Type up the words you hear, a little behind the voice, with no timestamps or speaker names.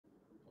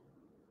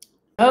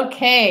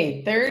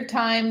Okay, third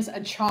time's a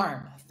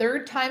charm.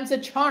 Third time's a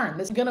charm.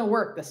 This is going to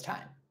work this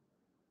time.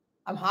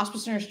 I'm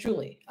Hospice Nurse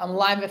Julie. I'm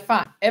live at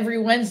 5 every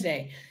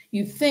Wednesday.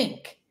 You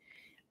think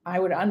I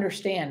would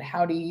understand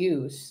how to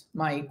use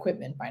my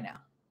equipment by now,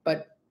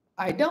 but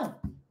I don't.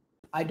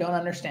 I don't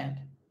understand.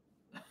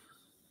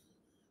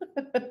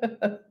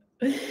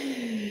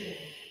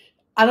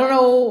 I don't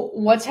know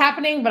what's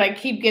happening, but I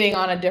keep getting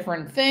on a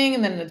different thing,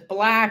 and then it's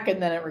black,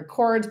 and then it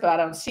records, but I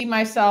don't see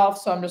myself.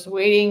 So I'm just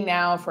waiting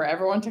now for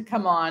everyone to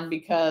come on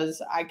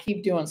because I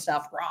keep doing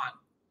stuff wrong.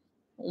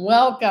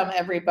 Welcome,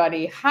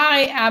 everybody.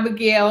 Hi,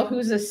 Abigail,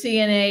 who's a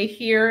CNA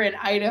here in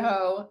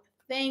Idaho.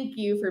 Thank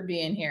you for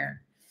being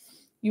here.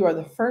 You are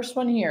the first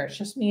one here. It's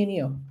just me and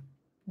you.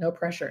 No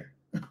pressure.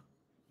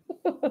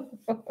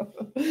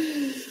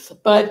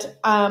 But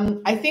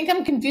I think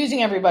I'm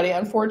confusing everybody,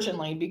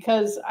 unfortunately,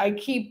 because I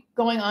keep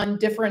going on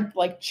different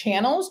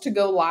channels to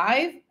go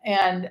live.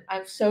 And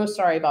I'm so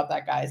sorry about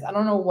that, guys. I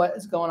don't know what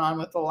is going on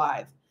with the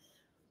live.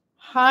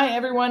 Hi,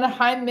 everyone.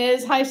 Hi,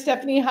 Ms. Hi,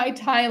 Stephanie. Hi,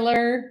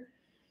 Tyler.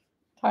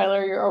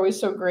 Tyler, you're always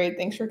so great.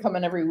 Thanks for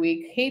coming every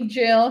week. Hey,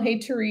 Jill. Hey,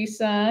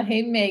 Teresa.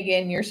 Hey,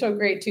 Megan. You're so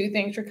great, too.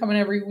 Thanks for coming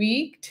every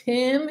week.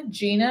 Tim,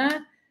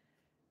 Gina,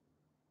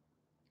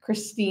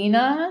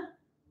 Christina.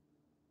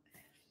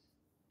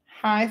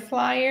 High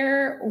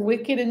Flyer,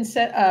 Wicked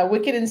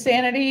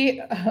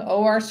Insanity,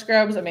 OR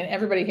Scrubs. I mean,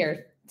 everybody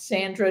here.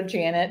 Sandra,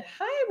 Janet.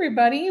 Hi,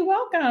 everybody.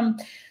 Welcome.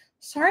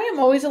 Sorry,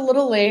 I'm always a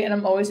little late and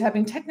I'm always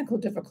having technical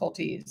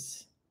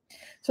difficulties.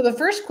 So the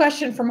first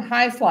question from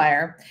High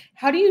Flyer: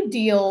 how do you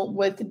deal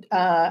with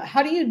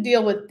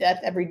death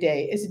every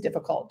day? Is it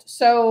difficult?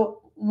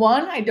 So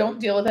one, I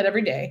don't deal with it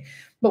every day,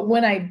 but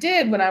when I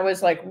did, when I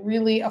was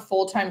really a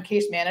full-time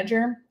case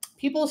manager,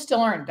 people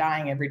still aren't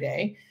dying every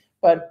day,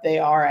 but they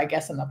are, I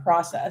guess, in the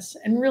process.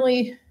 And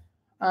really,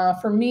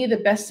 for me, the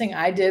best thing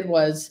I did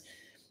was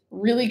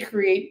really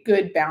create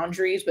good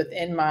boundaries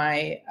within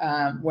my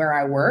where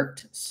I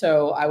worked.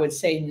 So I would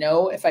say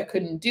no if I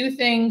couldn't do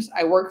things.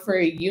 I work for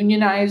a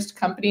unionized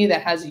company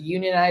that has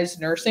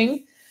unionized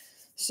nursing.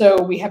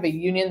 So we have a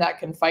union that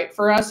can fight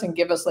for us and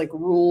give us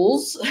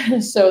rules.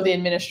 So the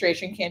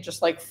administration can't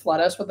just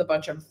flood us with a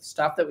bunch of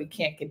stuff that we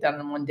can't get done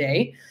in one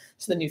day.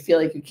 So then you feel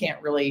like you can't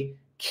really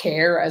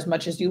care as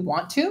much as you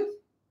want to.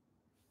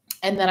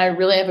 And then I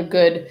really have a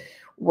good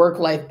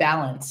work-life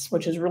balance,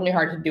 which is really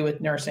hard to do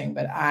with nursing,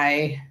 but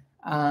I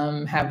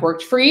have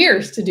worked for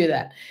years to do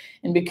that.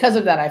 And because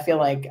of that, I feel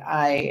like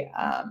I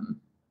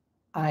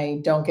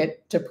don't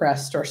get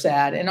depressed or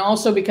sad. And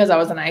also because I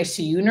was an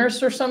ICU nurse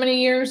for so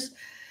many years,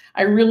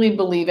 I really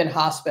believe in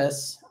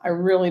hospice. I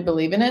really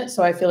believe in it.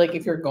 So I feel like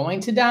if you're going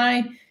to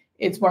die,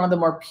 it's one of the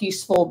more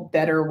peaceful,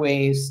 better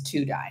ways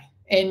to die.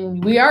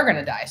 And we are going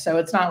to die. So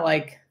it's not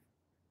like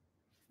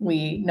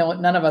we know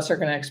none of us are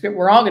going to experience.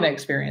 We're all going to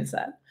experience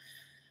that.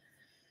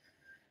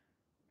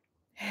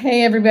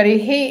 Hey, everybody.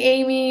 Hey,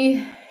 Amy.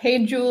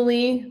 Hey,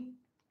 Julie.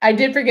 I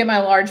did forget my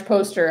large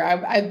poster.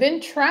 I've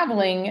been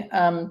traveling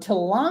to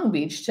Long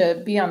Beach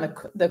to be on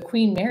the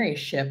Queen Mary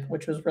ship,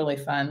 which was really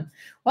fun.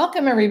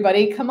 Welcome,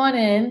 everybody. Come on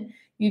in.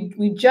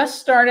 We just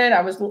started.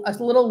 I was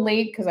a little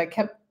late because I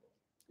kept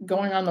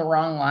going on the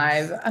wrong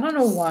live. I don't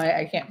know why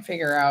I can't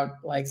figure out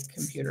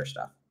computer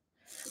stuff.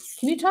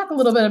 Can you talk a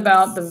little bit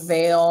about the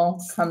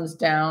veil comes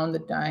down, the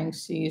dying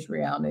sees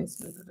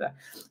realities?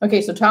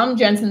 Okay, so Tom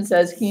Jensen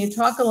says, can you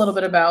talk a little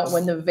bit about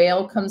when the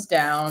veil comes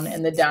down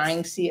and the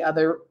dying see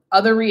other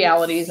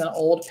realities and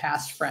old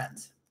past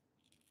friends?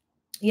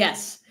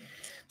 Yes,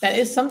 that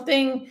is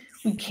something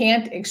we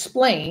can't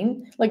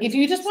explain. If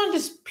you just want to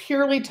just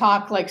purely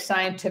talk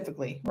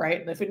scientifically,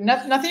 right? If it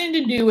nothing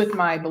to do with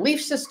my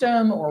belief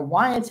system or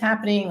why it's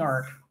happening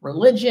or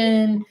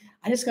religion,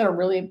 I just got a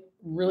really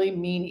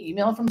mean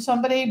email from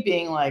somebody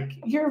being like,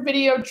 your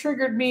video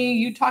triggered me.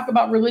 You talk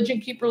about religion,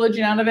 keep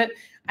religion out of it.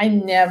 I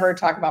never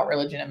talk about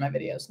religion in my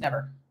videos.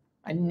 Never.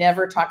 I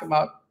never talk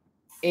about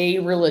a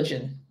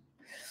religion.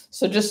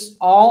 So just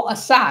all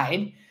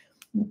aside,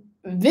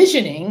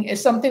 visioning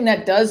is something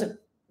that does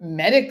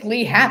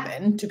medically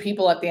happen to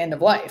people at the end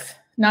of life.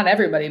 Not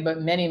everybody,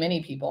 but many,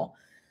 many people.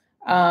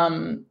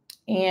 And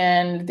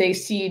they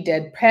see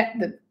dead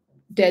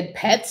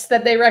pets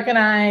that they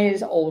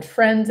recognize, old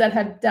friends that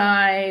have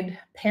died,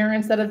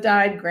 parents that have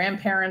died,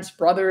 grandparents,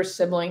 brothers,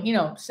 siblings,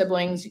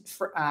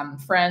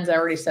 friends. I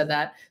already said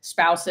that,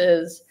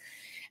 spouses.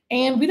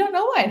 And we don't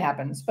know why it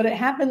happens, but it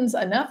happens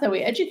enough that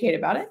we educate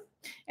about it.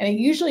 And it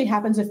usually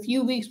happens a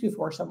few weeks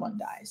before someone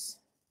dies.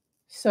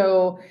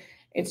 So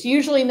it's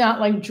usually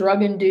not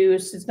drug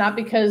induced. It's not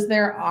because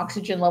their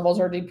oxygen levels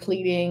are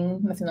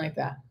depleting, nothing like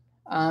that.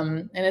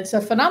 And it's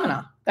a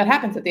phenomenon that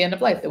happens at the end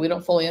of life that we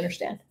don't fully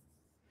understand.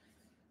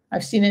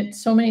 I've seen it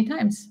so many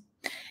times.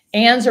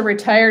 Anne's a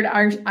retired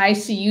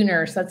ICU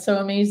nurse. That's so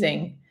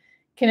amazing.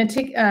 Can a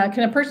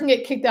person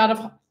get kicked out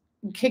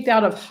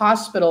of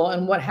hospital,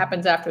 and what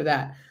happens after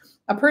that?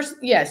 A person,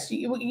 yes,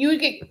 you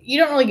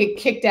don't really get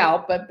kicked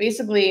out, but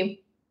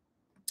basically,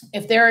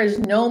 if there is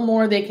no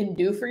more they can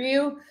do for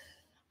you,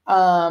 they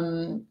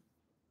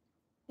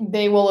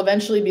will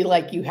eventually be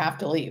like, you have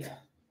to leave.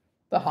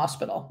 the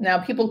hospital. Now,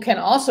 people can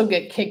also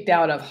get kicked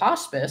out of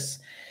hospice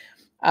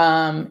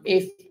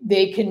if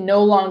they can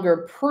no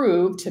longer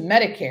prove to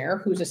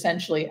Medicare, who's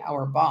essentially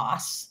our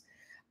boss,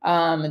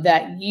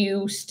 that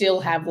you still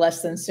have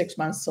less than 6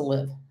 months to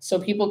live. So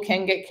people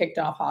can get kicked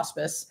off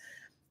hospice.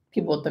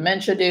 People with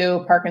dementia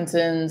do,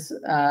 Parkinson's,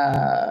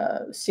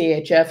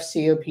 CHF,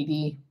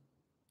 COPD.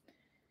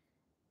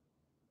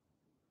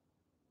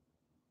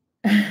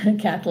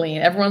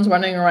 Kathleen, everyone's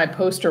wondering where my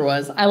poster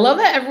was. I love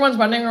that everyone's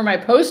wondering where my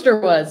poster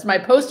was. My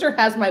poster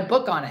has my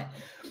book on it.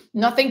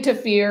 Nothing to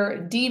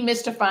Fear,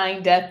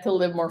 Demystifying Death to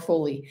Live More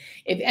Fully.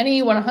 If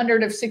any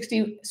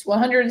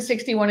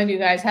 161 of you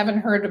guys haven't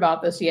heard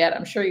about this yet,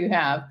 I'm sure you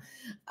have,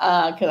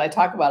 because I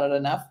talk about it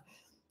enough.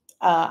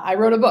 I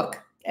wrote a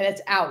book, and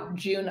it's out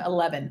June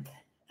 11th,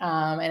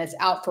 and it's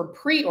out for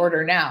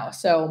pre-order now.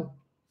 So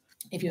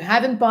if you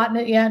haven't bought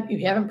it yet, if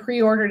you haven't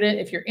pre-ordered it,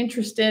 if you're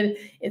interested,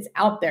 it's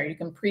out there. You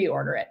can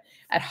pre-order it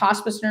at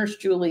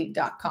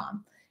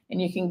hospicenursejulie.com,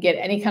 and you can get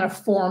any kind of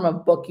form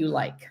of book you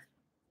like.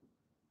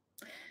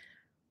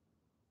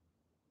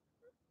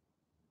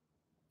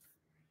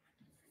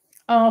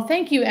 Oh,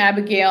 thank you,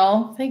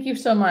 Abigail. Thank you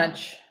so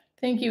much.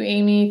 Thank you,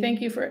 Amy.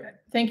 Thank you,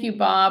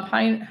 Bob.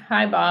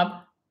 Hi,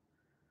 Bob.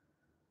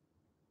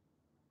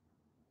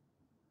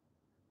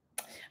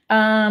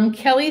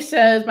 Kelly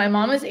says, my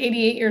mom is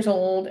 88 years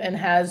old and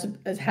has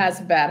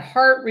a bad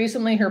heart.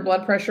 Recently, her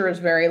blood pressure is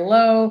very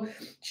low.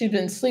 She's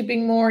been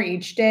sleeping more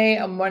each day.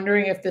 I'm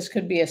wondering if this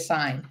could be a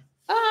sign.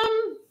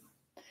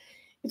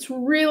 It's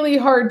really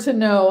hard to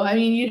know. I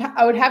mean,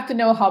 I would have to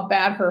know how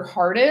bad her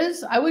heart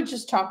is. I would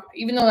just talk,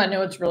 even though I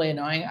know it's really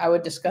annoying, I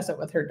would discuss it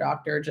with her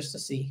doctor just to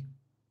see,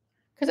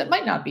 because it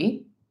might not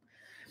be.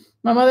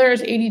 My mother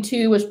is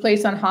 82, was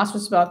placed on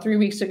hospice about 3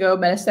 weeks ago,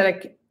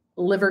 metastatic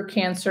liver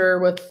cancer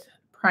with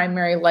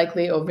primary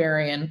likely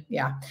ovarian.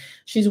 Yeah.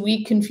 She's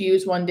weak,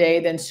 confused one day,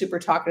 then super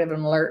talkative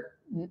and alert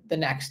the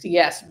next.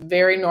 Yes,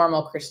 very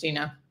normal,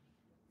 Christina.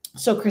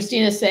 So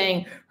Christina's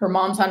saying her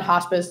mom's on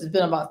hospice. It's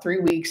been about 3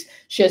 weeks.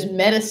 She has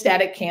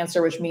metastatic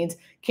cancer, which means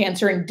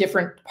cancer in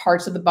different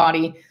parts of the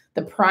body.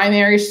 The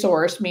primary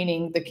source,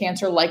 meaning the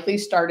cancer likely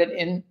started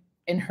in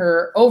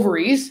her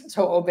ovaries.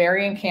 So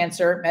ovarian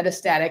cancer,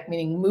 metastatic,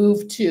 meaning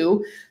moved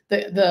to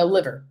the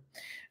liver.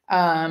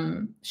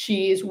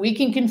 She's weak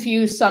and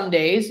confused some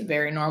days,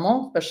 very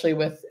normal, especially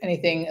with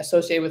anything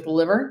associated with the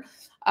liver.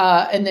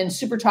 And then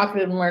super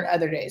talkative and alert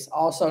other days,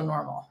 also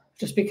normal,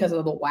 just because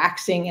of the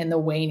waxing and the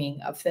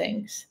waning of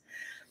things.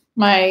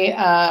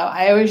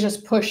 I always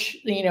just push,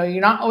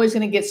 you're not always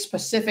going to get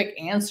specific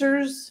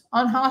answers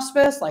on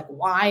hospice, like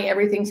why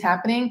everything's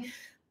happening.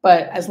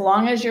 But as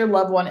long as your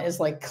loved one is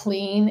like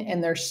clean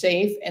and they're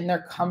safe and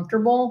they're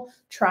comfortable,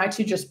 try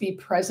to just be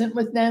present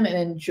with them and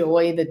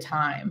enjoy the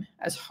time,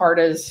 as hard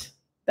as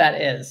that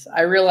is.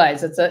 I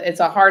realize it's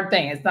a hard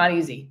thing. It's not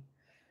easy.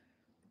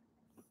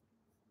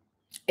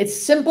 It's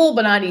simple,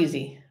 but not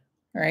easy,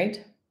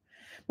 right?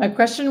 My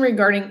question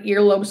regarding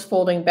earlobes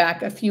folding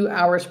back a few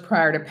hours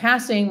prior to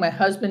passing, my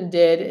husband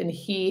did, and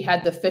he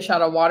had the fish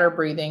out of water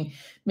breathing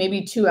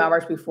maybe 2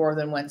 hours before,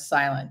 then went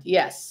silent.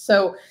 Yes.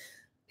 So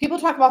people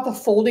talk about the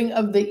folding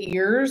of the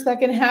ears that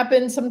can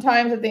happen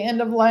sometimes at the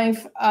end of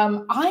life.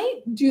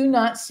 I do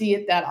not see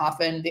it that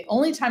often. The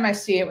only time I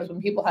see it was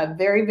when people have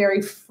very,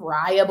 very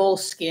friable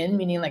skin,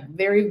 meaning like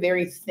very,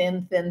 very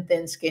thin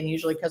skin,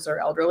 usually because they're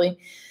elderly.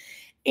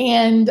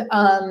 And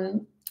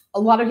a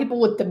lot of people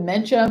with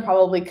dementia,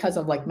 probably because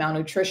of like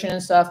malnutrition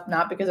and stuff,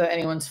 not because of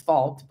anyone's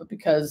fault, but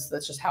because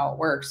that's just how it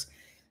works.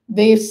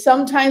 They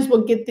sometimes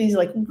will get these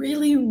like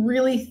really,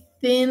 really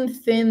thin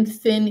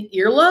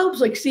earlobes.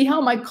 Like, see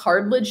how my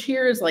cartilage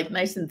here is like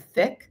nice and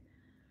thick?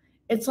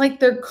 It's like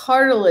their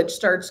cartilage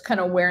starts kind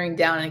of wearing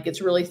down and it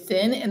gets really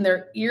thin, and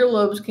their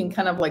earlobes can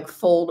kind of like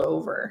fold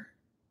over.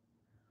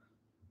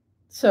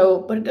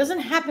 So, but it doesn't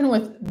happen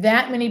with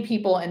that many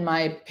people, in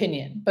my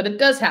opinion, but it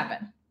does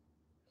happen.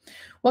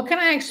 What can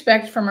I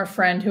expect from a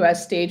friend who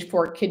has stage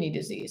 4 kidney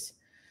disease?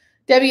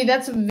 Debbie,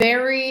 that's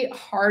very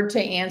hard to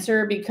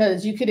answer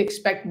because you could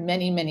expect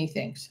many, many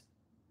things.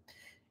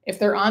 If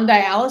they're on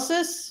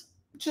dialysis,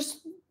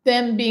 just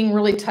them being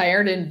really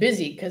tired and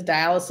busy, because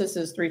dialysis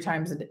is three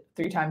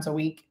times a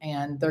week,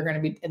 and they're going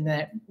to be, and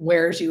then it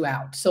wears you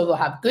out. So they'll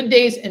have good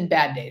days and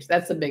bad days.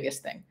 That's the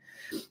biggest thing.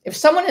 If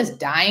someone is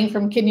dying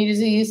from kidney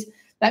disease,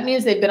 that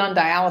means they've been on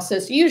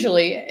dialysis.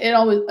 Usually, it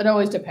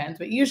always depends,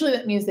 but usually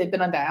that means they've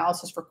been on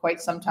dialysis for quite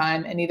some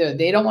time, and either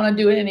they don't want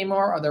to do it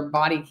anymore or their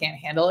body can't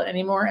handle it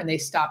anymore, and they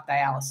stop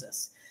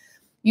dialysis.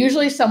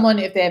 Usually someone,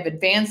 if they have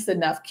advanced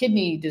enough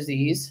kidney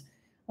disease,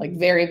 like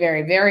very,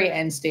 very, very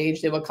end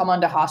stage, they will come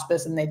onto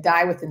hospice and they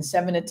die within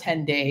 7 to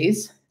 10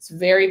 days. It's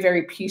very,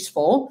 very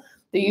peaceful.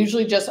 They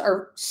usually just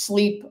are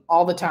sleep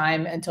all the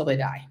time until they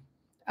die.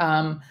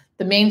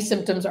 The main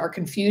symptoms are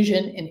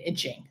confusion and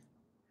itching.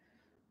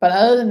 But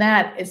other than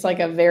that, it's like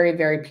a very,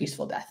 very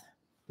peaceful death.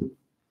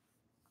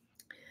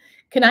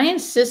 Can I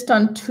insist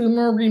on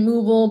tumor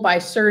removal by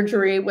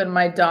surgery when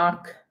my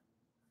doc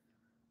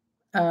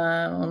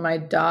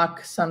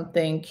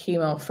something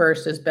chemo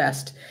first is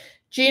best?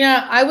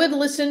 Gina, I would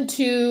listen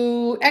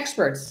to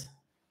experts.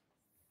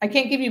 I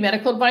can't give you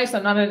medical advice.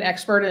 I'm not an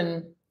expert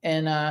I'm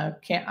an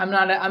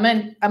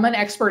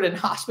expert in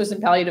hospice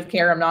and palliative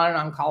care. I'm not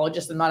an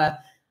oncologist.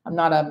 I'm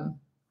not a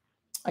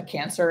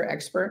cancer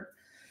expert.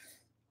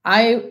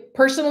 I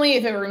personally,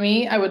 if it were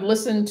me, I would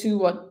listen to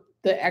what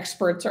the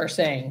experts are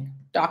saying.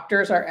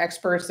 Doctors are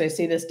experts. They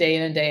see this day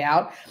in and day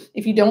out.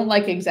 If you don't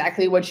like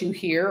exactly what you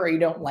hear, or you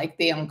don't like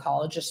the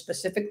oncologist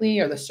specifically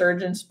or the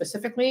surgeon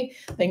specifically,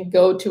 then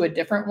go to a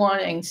different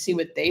one and see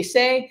what they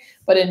say.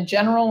 But in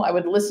general, I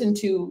would listen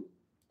to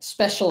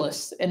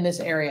specialists in this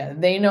area.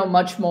 They know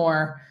much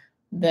more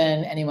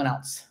than anyone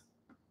else.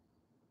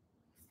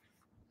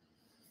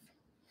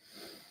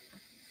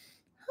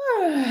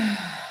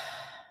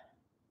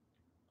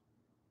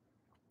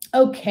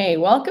 Okay,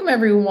 welcome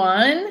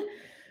everyone.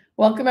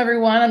 Welcome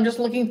everyone. I'm just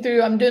looking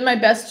through, I'm doing my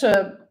best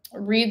to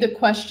read the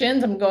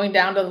questions. I'm going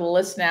down to the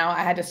list now. I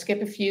had to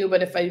skip a few,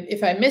 but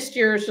if I missed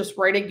yours, just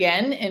write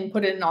again and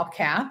put it in all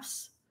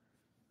caps.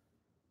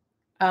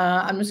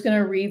 I'm just going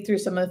to read through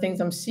some of the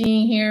things I'm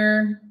seeing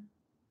here.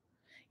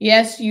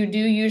 Yes, you do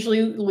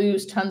usually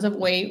lose tons of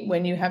weight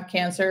when you have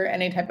cancer,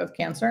 any type of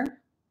cancer,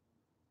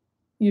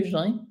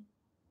 usually.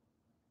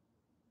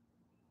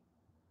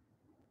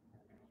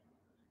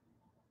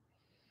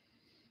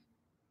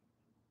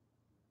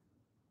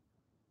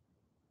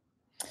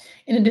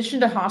 In addition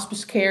to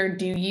hospice care,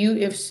 do you,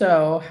 if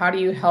so, how do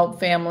you help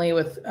family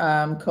with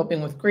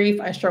coping with grief?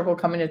 I struggle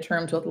coming to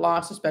terms with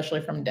loss,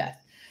 especially from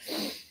death.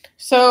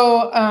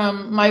 So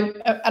I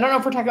don't know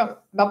if we're talking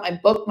about my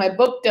book. My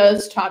book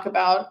does talk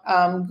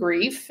about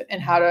grief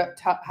and how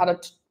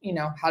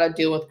to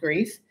deal with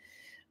grief.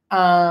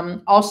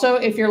 Also,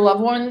 if your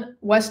loved one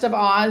west of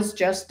Oz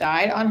just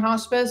died on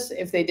hospice,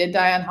 if they did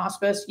die on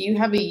hospice, you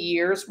have a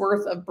year's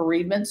worth of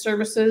bereavement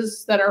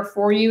services that are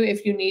for you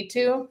if you need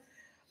to.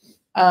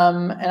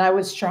 And I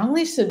would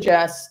strongly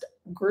suggest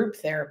group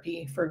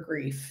therapy for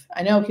grief.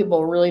 I know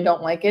people really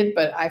don't like it,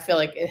 but I feel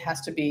like it has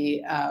to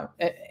be,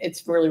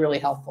 it's really, really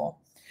helpful.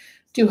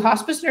 Do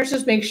hospice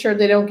nurses make sure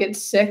they don't get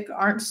sick,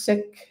 aren't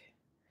sick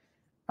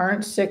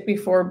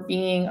before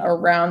being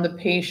around the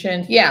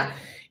patient? Yeah.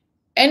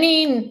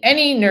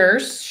 Any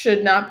nurse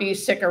should not be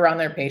sick around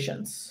their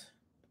patients.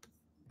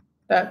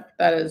 That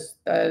is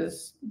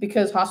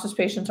because hospice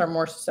patients are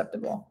more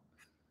susceptible.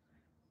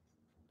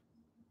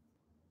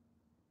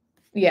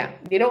 Yeah,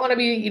 you don't want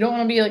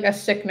to be like a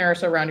sick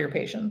nurse around your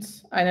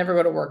patients. I never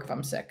go to work if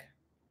I'm sick.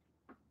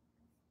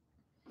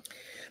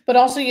 But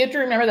also you have to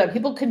remember that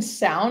people can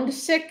sound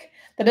sick.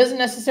 That doesn't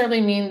necessarily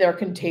mean they're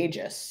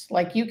contagious.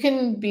 Like you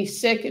can be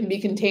sick and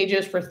be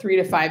contagious for 3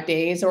 to 5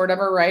 days or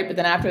whatever, right? But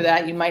then after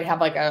that, you might have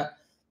like a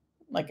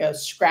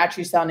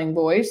scratchy sounding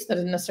voice. That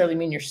doesn't necessarily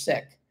mean you're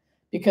sick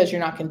because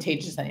you're not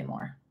contagious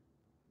anymore.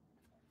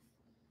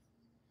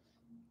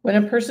 When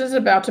a person is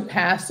about to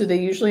pass, do they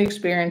usually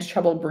experience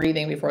trouble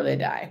breathing before they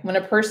die? When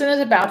a person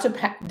is about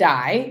to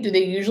die, do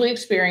they usually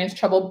experience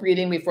trouble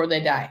breathing before they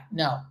die?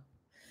 No.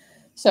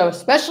 So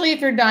especially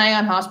if you're dying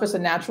on hospice, a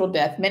natural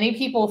death, many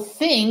people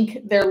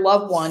think their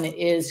loved one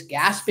is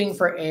gasping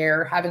for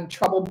air, having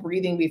trouble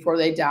breathing before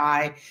they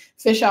die,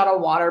 fish out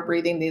of water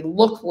breathing. They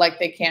look like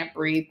they can't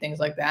breathe, things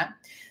like that.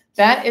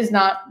 That is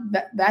not,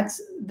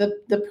 that's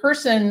the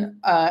person,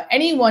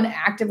 anyone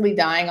actively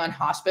dying on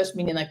hospice,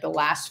 meaning like the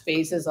last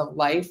phases of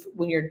life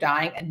when you're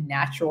dying a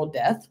natural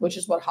death, which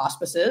is what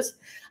hospice is.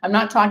 I'm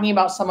not talking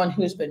about someone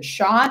who's been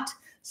shot,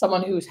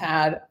 someone who's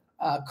had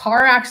a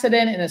car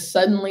accident and is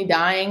suddenly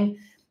dying,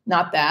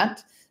 not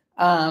that.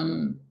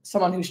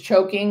 Someone who's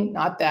choking,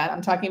 not that.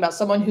 I'm talking about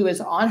someone who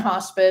is on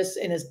hospice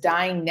and is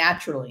dying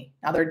naturally.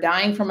 Now they're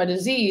dying from a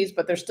disease,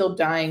 but they're still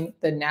dying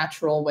the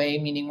natural way,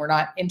 meaning we're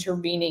not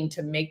intervening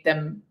to make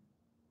them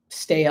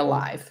stay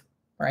alive,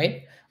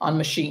 right? On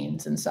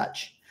machines and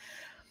such.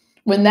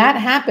 When that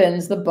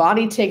happens, the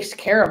body takes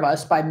care of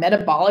us by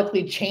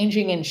metabolically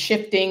changing and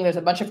shifting. There's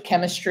a bunch of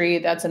chemistry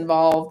that's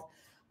involved.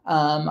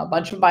 A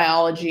bunch of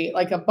biology,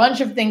 like a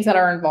bunch of things that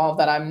are involved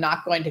that I'm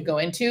not going to go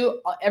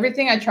into.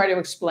 Everything I try to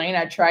explain,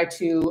 I try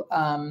to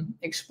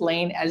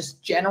explain as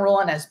general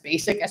and as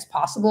basic as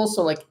possible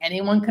so like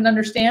anyone can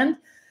understand.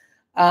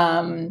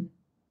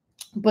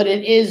 But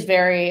it is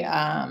very,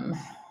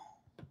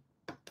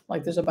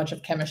 like there's a bunch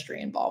of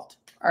chemistry involved.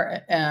 So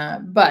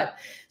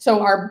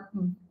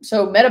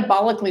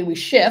metabolically we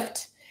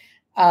shift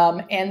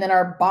and then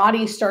our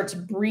body starts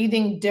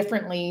breathing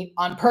differently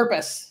on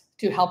purpose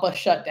to help us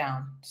shut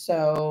down.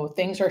 So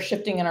things are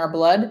shifting in our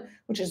blood,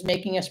 which is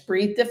making us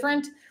breathe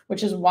different,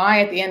 which is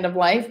why at the end of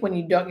life, when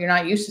you're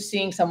not used to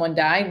seeing someone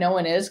die, no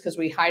one is because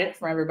we hide it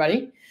from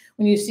everybody.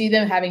 When you see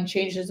them having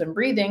changes in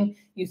breathing,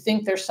 you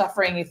think they're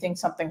suffering, you think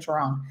something's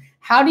wrong.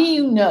 How do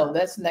you know?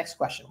 That's the next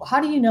question. Well,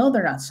 how do you know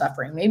they're not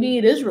suffering? Maybe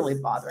it is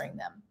really bothering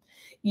them.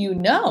 You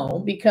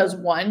know, because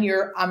one,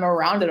 I'm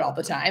around it all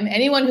the time.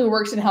 Anyone who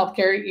works in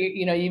healthcare,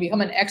 you become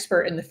an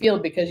expert in the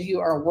field because you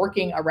are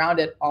working around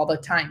it all the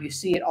time. You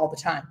see it all the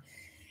time.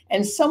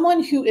 And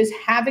someone who is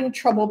having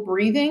trouble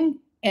breathing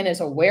and is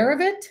aware of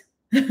it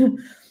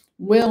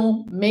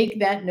will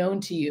make that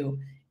known to you.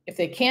 If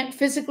they can't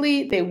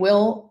physically, they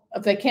will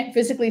if they can't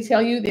physically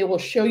tell you, they will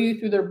show you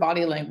through their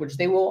body language.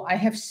 I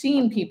have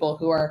seen people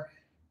who are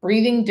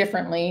breathing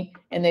differently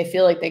and they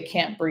feel like they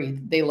can't breathe.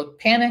 They look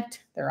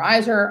panicked. Their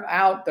eyes are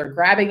out. They're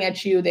grabbing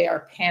at you. They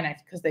are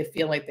panicked because they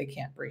feel like they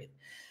can't breathe.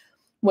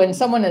 When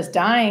someone is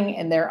dying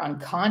and they're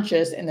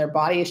unconscious and their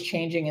body is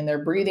changing and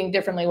they're breathing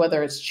differently,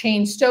 whether it's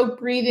Cheyne-Stokes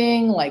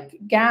breathing, like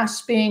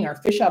gasping, or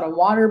fish out of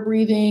water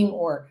breathing,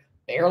 or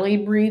barely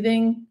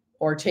breathing,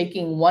 or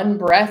taking one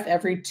breath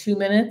every 2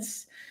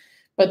 minutes,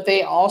 but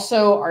they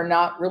also are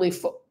not really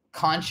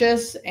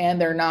conscious and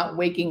they're not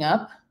waking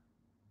up,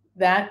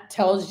 that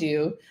tells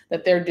you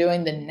that they're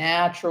doing the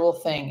natural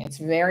thing. It's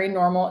very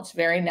normal. It's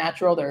very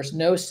natural. There's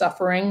no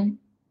suffering.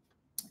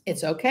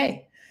 It's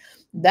okay.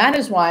 That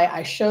is why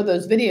I show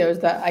those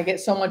videos that I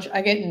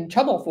get in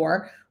trouble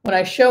for when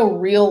I show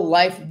real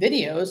life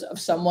videos of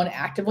someone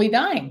actively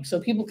dying. So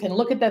people can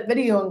look at that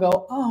video and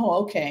go,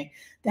 oh, okay,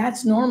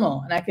 that's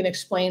normal. And I can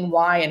explain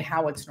why and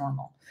how it's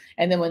normal.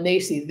 And then when they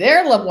see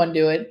their loved one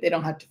do it, they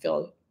don't have to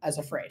feel as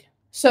afraid.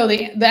 So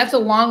that's a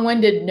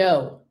long-winded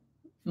no.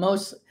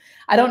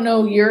 I don't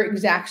know your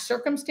exact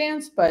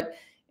circumstance, but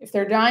if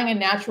they're dying a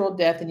natural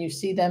death and you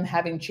see them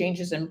having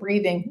changes in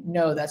breathing,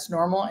 no, that's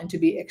normal and to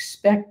be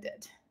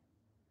expected.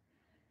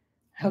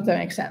 I hope that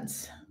makes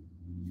sense.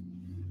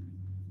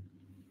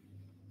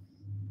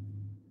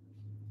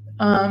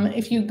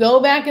 If you go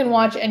back and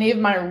watch any of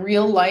my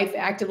real life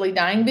actively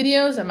dying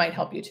videos, it might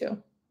help you too.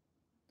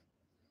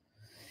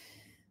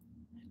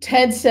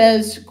 Ted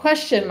says,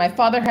 question, my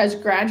father has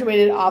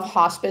graduated off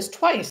hospice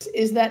twice.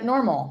 Is that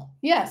normal?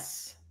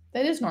 Yes,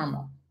 that is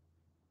normal.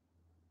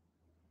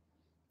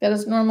 That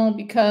is normal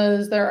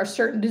because there are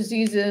certain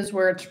diseases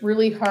where it's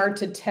really hard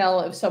to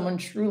tell if someone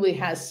truly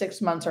has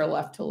 6 months or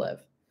left to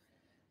live.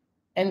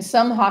 And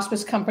some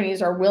hospice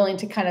companies are willing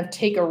to kind of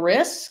take a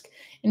risk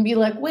and be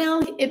like,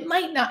 well, he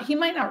might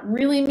not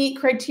really meet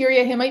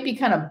criteria. He might be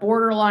kind of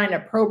borderline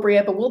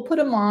appropriate, but we'll put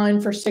him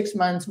on for 6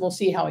 months. We'll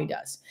see how he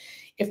does.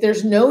 If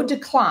there's no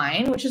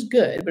decline, which is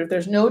good, but if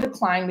there's no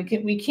decline,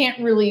 we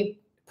can't really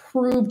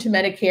prove to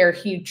Medicare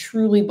he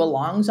truly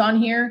belongs on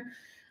here.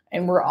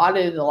 And we're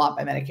audited a lot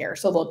by Medicare.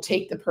 So they'll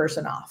take the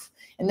person off.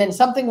 And then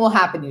something will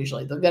happen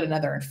usually. They'll get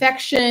another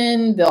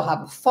infection, they'll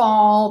have a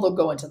fall, they'll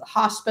go into the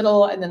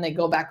hospital, and then they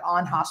go back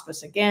on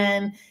hospice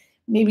again.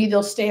 Maybe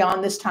they'll stay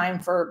on this time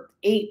for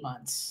 8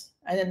 months,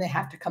 and then they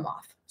have to come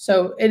off.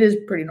 So it is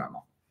pretty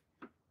normal.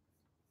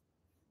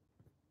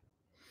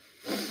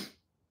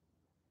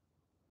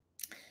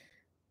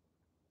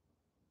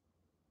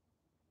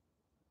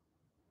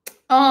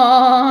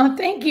 Oh,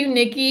 thank you,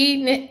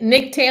 Nikki.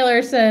 Nick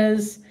Taylor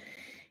says,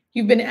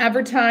 you've been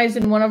advertised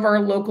in one of our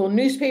local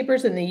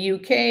newspapers in the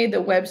UK.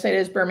 The website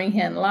is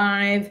Birmingham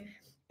Live,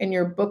 and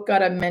your book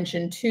got a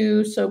mention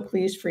too. So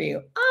pleased for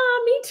you. Ah,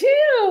 me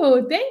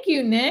too. Thank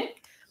you,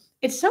 Nick.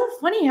 It's so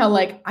funny how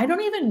I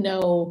don't even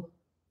know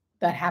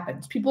that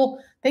happens.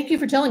 People, thank you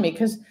for telling me,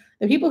 because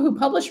the people who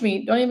publish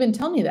me don't even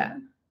tell me that.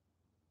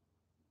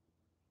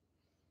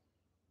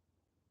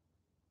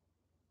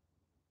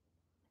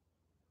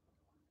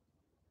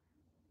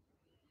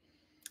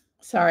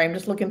 Sorry, I'm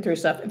just looking through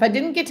stuff. If I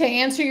didn't get to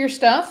answer your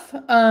stuff,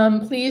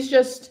 please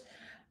just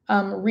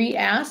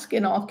re-ask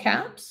in all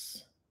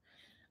caps.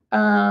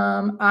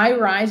 I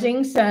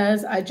Rising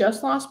says, I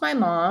just lost my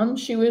mom.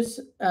 She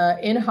was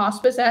in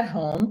hospice at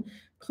home.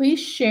 Please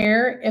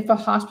share if a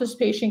hospice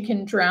patient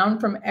can drown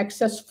from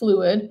excess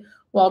fluid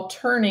while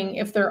turning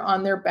if they're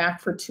on their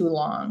back for too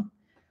long.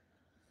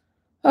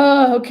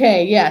 Oh,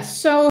 okay. Yes.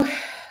 So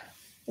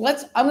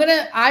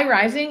I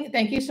Rising,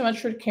 thank you so much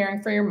for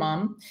caring for your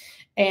mom.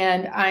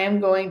 And I am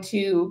going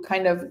to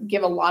kind of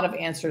give a lot of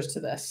answers to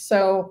this.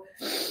 So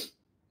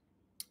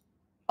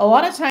a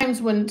lot of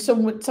times when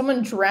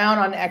someone drown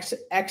on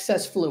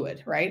excess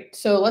fluid, right?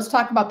 So let's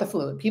talk about the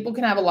fluid. People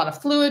can have a lot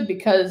of fluid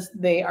because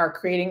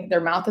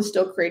their mouth is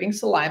still creating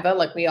saliva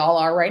like we all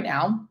are right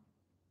now.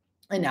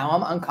 And now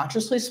I'm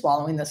unconsciously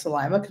swallowing the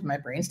saliva because my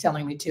brain's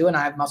telling me to, and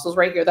I have muscles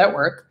right here that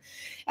work.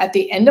 At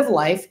the end of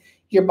life,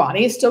 your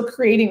body is still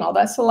creating all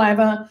that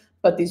saliva,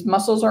 but these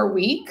muscles are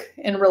weak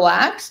and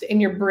relaxed,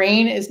 and your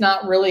brain is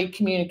not really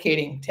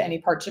communicating to any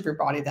parts of your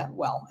body that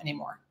well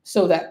anymore.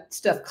 So that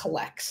stuff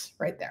collects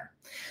right there.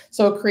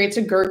 So it creates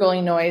a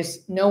gurgling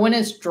noise. No one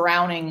is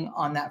drowning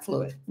on that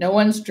fluid. No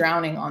one's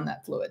drowning on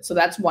that fluid. So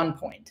that's one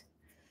point.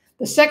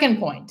 The second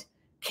point,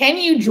 can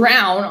you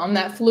drown on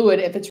that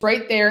fluid if it's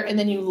right there and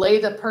then you lay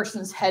the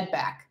person's head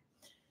back?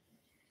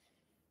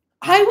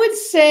 I would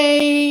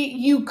say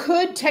you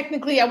could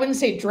technically, I wouldn't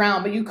say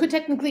drown, but you could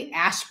technically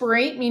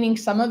aspirate, meaning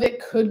some of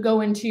it could go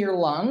into your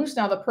lungs.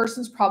 Now, the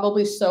person's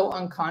probably so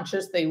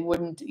unconscious they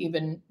wouldn't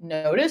even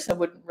notice. It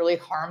wouldn't really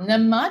harm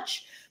them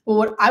much. But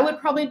what I would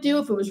probably do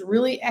if it was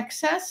really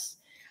excess,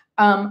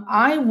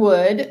 I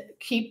would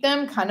keep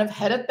them kind of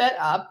head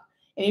up.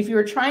 And if you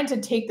were trying to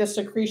take the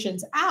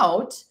secretions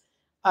out,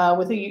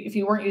 if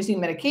you weren't using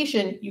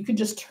medication, you could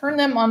just turn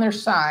them on their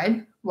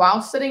side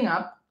while sitting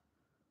up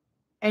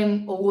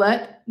and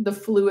let the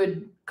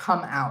fluid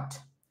come out.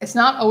 It's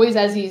not always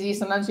as easy.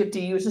 Sometimes you have to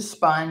use a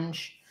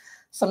sponge.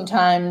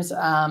 Sometimes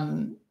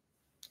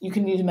You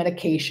can use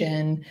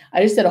medication.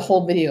 I just did a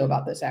whole video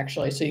about this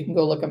actually, so you can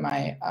go look at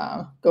my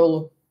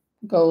go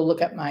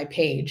look at my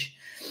page.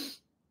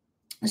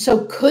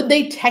 So could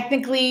they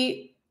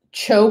technically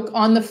choke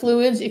on the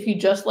fluids if you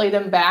just lay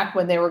them back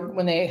when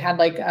they had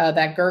like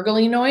that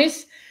gurgly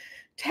noise?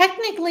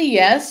 Technically,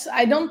 yes.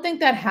 I don't think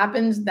that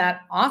happens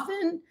that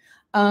often,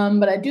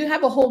 but I do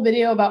have a whole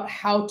video about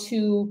how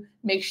to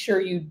make sure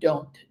you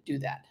don't do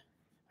that.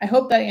 I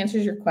hope that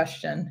answers your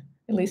question,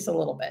 at least a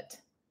little bit.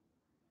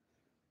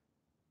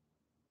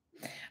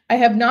 I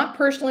have not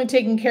personally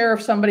taken care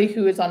of somebody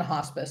who is on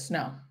hospice.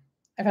 No.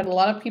 I've had a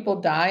lot of people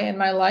die in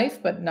my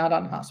life, but not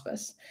on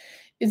hospice.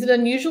 Is it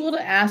unusual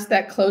to ask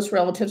that close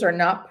relatives are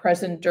not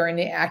present during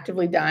the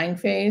actively dying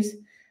phase?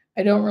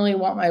 I don't really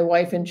want my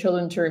wife and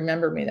children to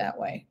remember me that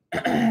way.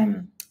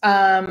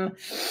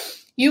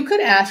 You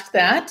could ask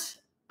that.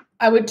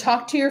 I would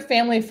talk to your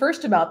family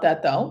first about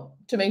that, though,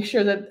 to make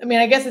sure that, I mean,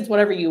 I guess it's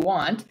whatever you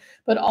want,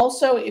 but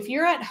also if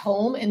you're at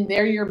home and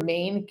they're your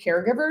main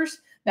caregivers,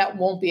 that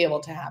won't be able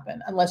to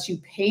happen unless you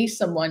pay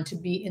someone to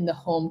be in the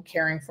home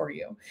caring for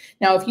you.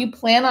 Now, if you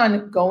plan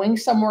on going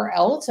somewhere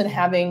else and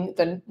having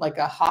like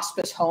a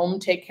hospice home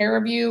take care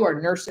of you or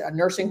a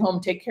nursing home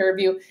take care of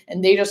you,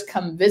 and they just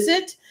come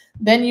visit,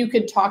 then you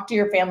could talk to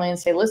your family and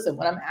say, listen,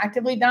 when I'm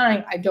actively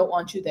dying, I don't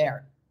want you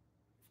there.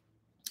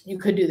 You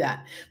could do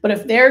that. But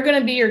if they're going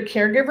to be your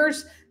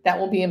caregivers, that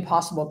will be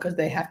impossible because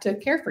they have to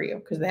care for you,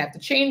 because they have to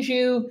change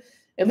you,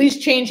 at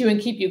least change you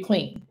and keep you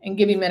clean and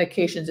give you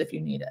medications if you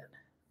need it.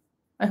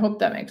 I hope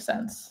that makes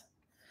sense.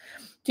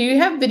 Do you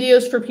have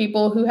videos for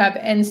people who have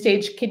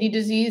end-stage kidney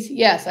disease?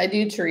 Yes, I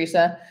do,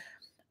 Teresa.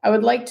 I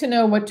would like to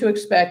know what to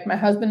expect. My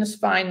husband is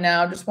fine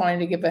now. Just wanting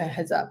to give a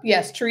heads up.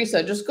 Yes,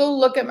 Teresa, just go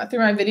look at through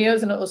my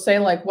videos and it will say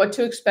like what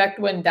to expect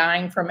when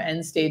dying from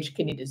end-stage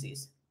kidney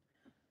disease.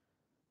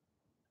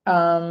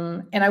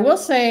 And I will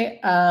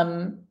say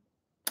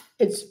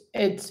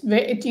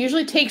it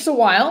usually takes a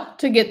while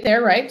to get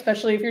there, right?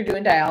 Especially if you're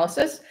doing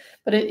dialysis,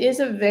 but it is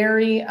a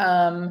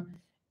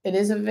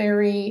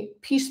very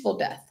peaceful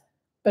death,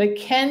 but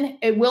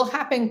it will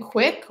happen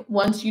quick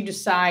once you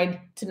decide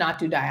to not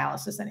do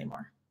dialysis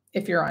anymore,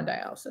 if you're on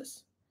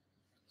dialysis.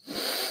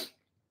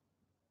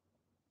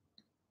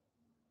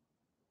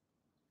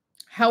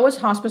 How was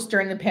hospice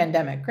during the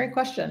pandemic? Great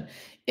question.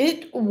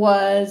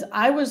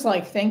 I was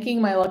like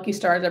thanking my lucky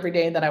stars every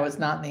day that I was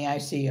not in the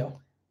ICU,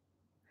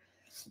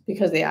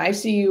 because the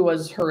ICU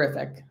was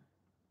horrific.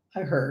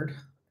 I heard.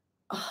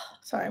 Oh,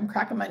 sorry, I'm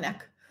cracking my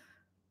neck.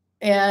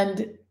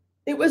 And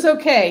it was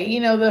okay. You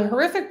know, the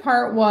horrific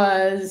part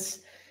was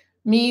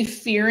me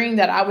fearing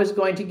that I was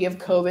going to give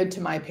COVID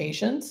to my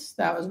patients.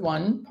 That was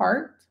one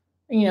part.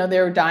 You know, they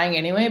were dying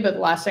anyway, but the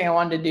last thing I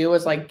wanted to do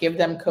was like give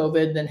them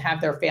COVID, then have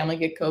their family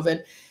get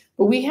COVID.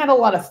 But we had a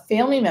lot of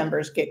family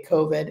members get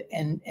COVID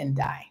and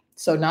die.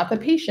 So not the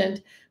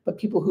patient, but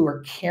people who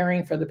were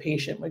caring for the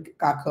patient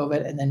got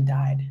COVID and then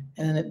died.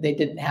 And then they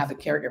didn't have a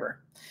caregiver.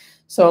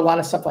 So a lot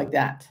of stuff like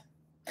that.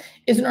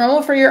 Is it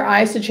normal for your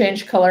eyes to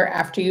change color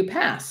after you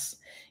pass?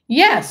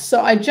 Yes.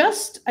 So I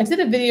did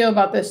a video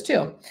about this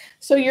too.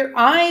 So your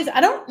eyes,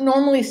 I don't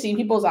normally see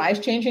people's eyes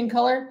changing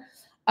color.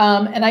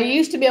 And I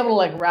used to be able to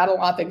like rattle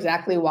off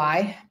exactly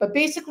why, but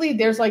basically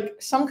there's like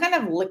some kind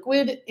of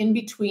liquid in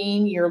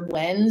between your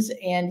lens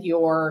and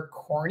your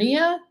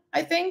cornea,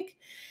 I think.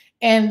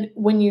 And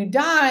when you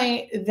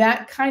die,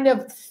 that kind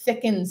of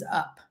thickens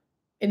up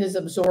and is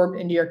absorbed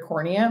into your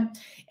cornea.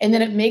 And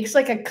then it makes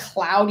like a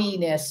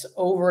cloudiness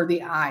over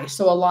the eye.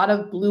 So a lot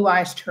of blue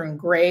eyes turn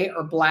gray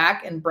or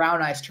black, and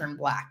brown eyes turn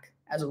black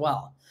as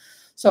well.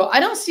 So I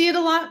don't see it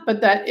a lot,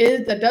 but that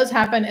does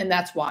happen, and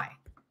that's why.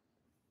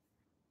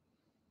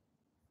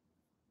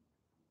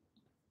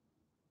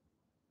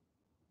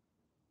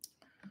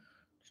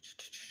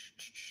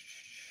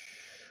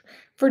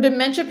 For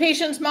dementia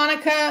patients,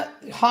 Monica,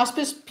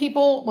 hospice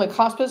people, like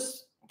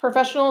hospice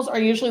professionals, are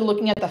usually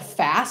looking at the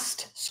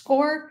FAST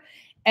score,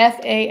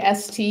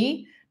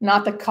 F-A-S-T,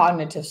 not the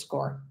cognitive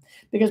score.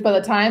 Because by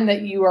the time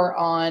that you are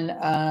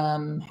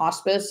on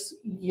hospice,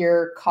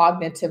 you're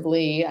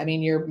cognitively, I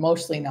mean, you're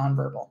mostly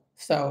nonverbal.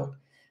 So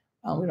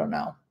we don't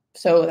know.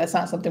 So that's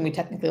not something we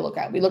technically look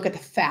at. We look at the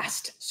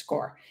FAST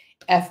score,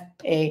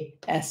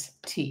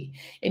 F-A-S-T.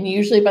 And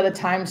usually by the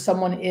time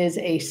someone is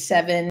a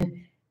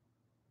 7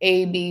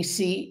 A, B,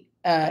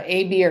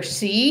 or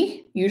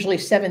C, usually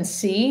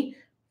 7C,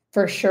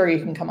 for sure you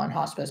can come on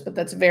hospice, but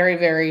that's very,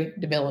 very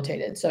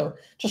debilitated. So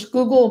just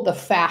Google the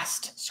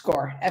FAST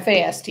score,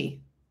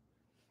 F-A-S-T.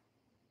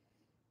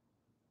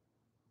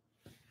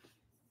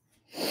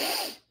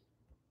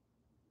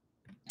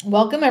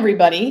 Welcome,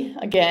 everybody.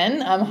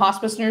 Again, I'm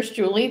Hospice Nurse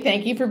Julie.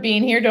 Thank you for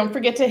being here. Don't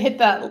forget to hit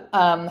that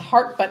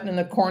heart button in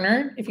the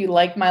corner if you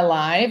like my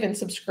live, and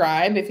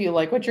subscribe if you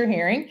like what you're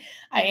hearing.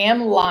 I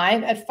am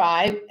live at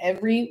 5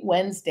 every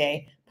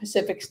Wednesday,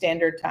 Pacific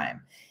Standard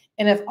Time.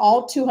 And if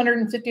all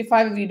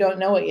 255 of you don't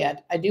know it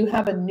yet, I do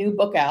have a new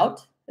book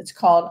out. It's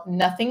called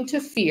Nothing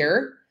to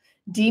Fear,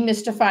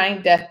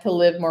 Demystifying Death to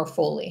Live More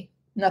Fully.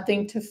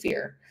 Nothing to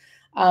Fear.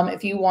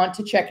 If you want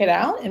to check it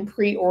out and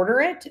pre-order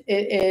it,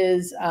 it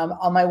is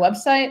on my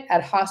website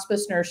at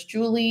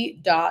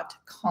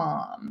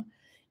hospicenursejulie.com.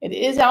 It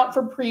is out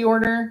for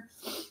pre-order.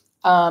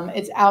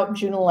 It's out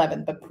June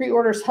 11th, but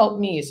pre-orders help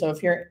me. So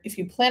if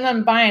you plan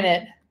on buying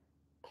it,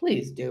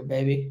 please do,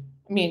 baby.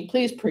 I mean,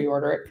 please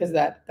pre-order it because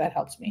that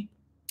helps me.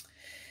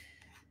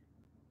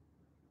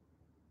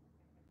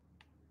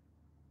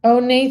 Oh,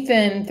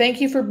 Nathan,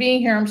 thank you for being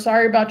here. I'm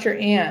sorry about your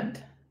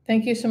aunt.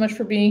 Thank you so much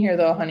for being here,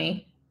 though,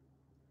 honey.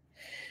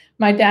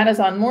 My dad is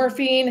on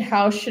morphine.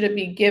 How should it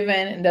be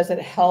given, and does it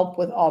help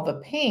with all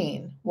the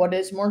pain? What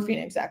is morphine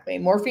exactly?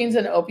 Morphine's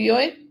an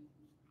opioid.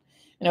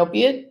 An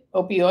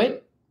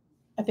opioid.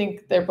 I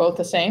think they're both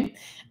the same.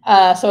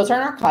 So it's our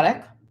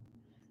narcotic.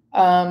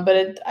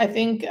 But I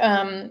think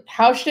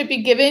how should it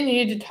be given?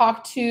 You need to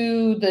talk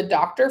to the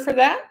doctor for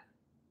that.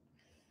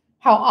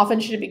 How often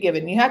should it be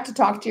given? You have to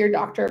talk to your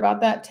doctor about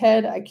that,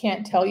 Ted. I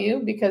can't tell you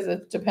because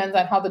it depends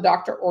on how the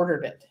doctor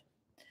ordered it.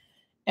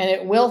 And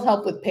it will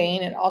help with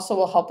pain. It also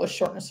will help with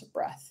shortness of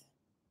breath.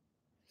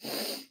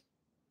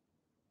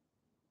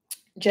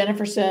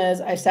 Jennifer says,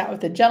 I sat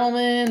with a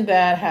gentleman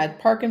that had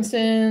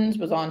Parkinson's,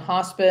 was on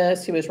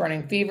hospice. He was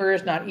running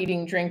fevers, not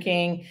eating,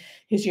 drinking.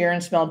 His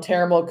urine smelled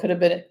terrible. Could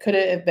it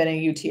have been a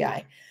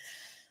UTI?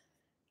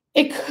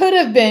 It could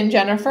have been,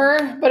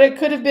 Jennifer, but it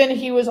could have been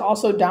he was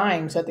also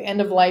dying. So at the end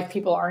of life,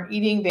 people aren't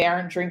eating, they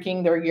aren't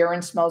drinking, their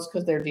urine smells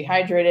because they're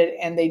dehydrated,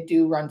 and they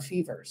do run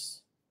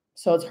fevers.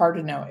 So it's hard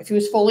to know. If he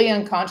was fully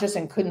unconscious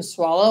and couldn't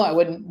swallow, I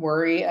wouldn't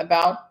worry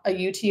about a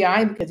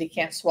UTI because he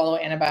can't swallow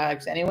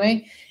antibiotics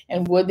anyway.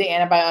 And would the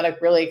antibiotic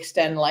really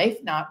extend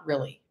life? Not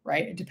really,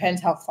 right? It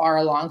depends how far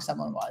along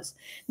someone was.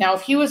 Now,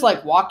 if he was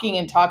like walking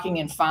and talking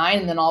and fine,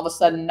 and then all of a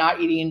sudden not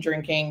eating and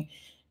drinking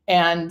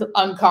and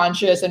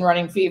unconscious and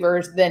running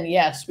fevers, then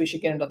yes, we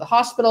should get him to the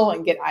hospital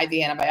and get IV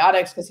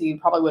antibiotics because he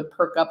probably would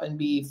perk up and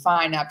be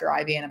fine after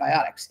IV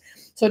antibiotics.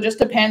 So it just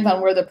depends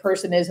on where the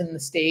person is in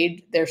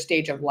their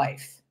stage of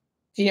life.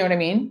 Do you know what I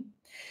mean?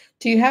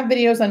 Do you have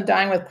videos on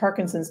dying with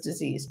Parkinson's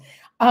disease?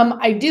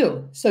 I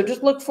do. So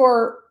just look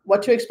for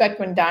what to expect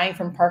when dying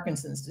from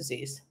Parkinson's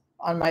disease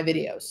on my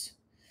videos.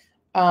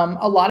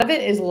 A lot of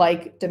it is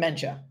like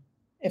dementia,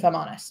 if I'm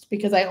honest,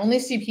 because I only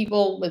see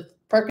people with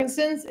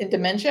Parkinson's and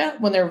dementia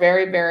when they're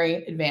very,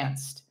 very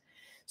advanced.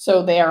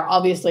 So they are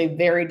obviously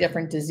very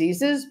different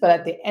diseases, but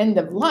at the end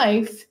of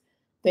life,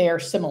 they are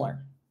similar.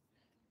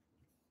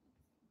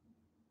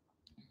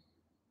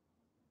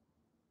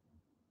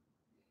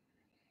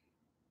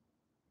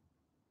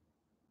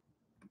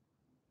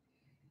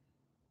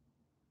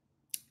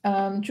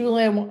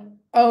 Julia,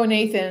 oh,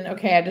 Nathan.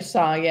 Okay, I just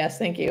saw. Yes,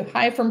 thank you.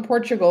 Hi from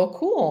Portugal.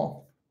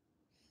 Cool.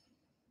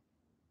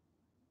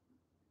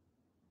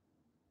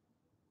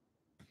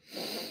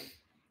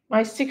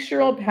 My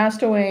 6-year-old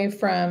passed away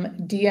from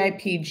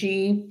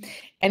DIPG.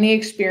 Any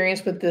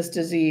experience with this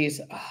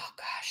disease? Oh,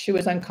 gosh, she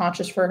was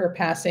unconscious for her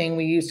passing.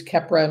 We used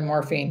Keppra and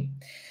morphine.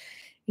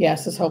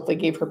 Yes, this hopefully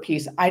gave her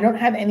peace. I don't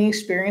have any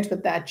experience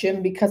with that,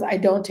 Jim, because I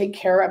don't take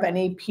care of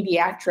any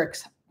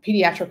pediatric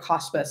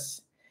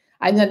hospice.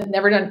 I've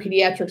never done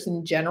pediatrics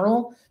in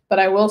general, but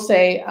I will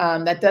say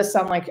that does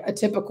sound like a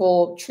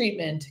typical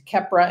treatment,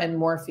 Keppra and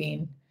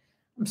morphine.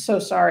 I'm so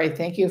sorry.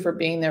 Thank you for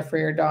being there for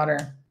your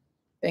daughter.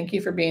 Thank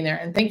you for being there.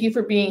 And thank you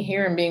for being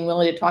here and being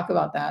willing to talk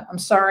about that. I'm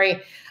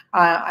sorry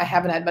I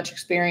haven't had much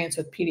experience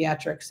with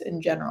pediatrics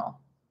in general.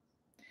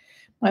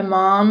 My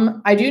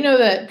mom, I do know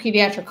that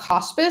pediatric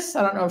hospice,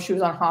 I don't know if she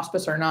was on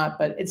hospice or not,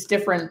 but it's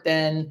different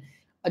than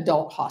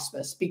adult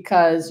hospice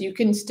because you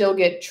can still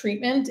get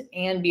treatment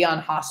and be on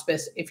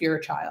hospice if you're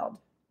a child.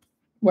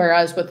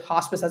 Whereas with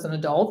hospice as an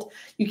adult,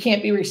 you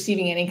can't be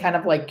receiving any kind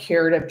of like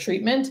curative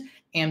treatment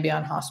and be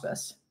on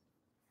hospice.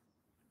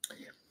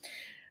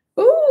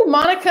 Ooh,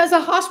 Monica's a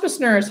hospice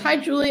nurse. Hi,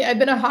 Julie. I've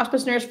been a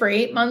hospice nurse for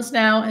 8 months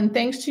now, and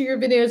thanks to your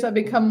videos, I've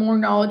become more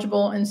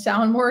knowledgeable and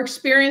sound more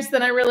experienced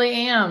than I really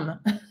am.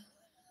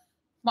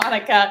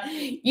 Monica,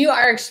 you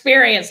are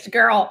experienced,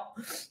 girl.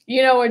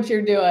 You know what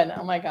you're doing.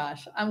 Oh my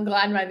gosh. I'm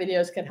glad my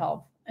videos could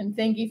help. And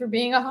thank you for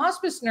being a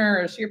hospice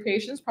nurse. Your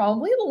patients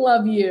probably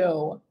love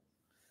you.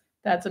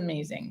 That's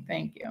amazing.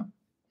 Thank you.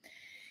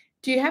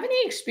 Do you have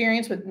any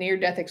experience with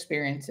near-death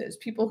experiences?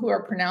 People who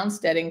are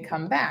pronounced dead and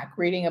come back,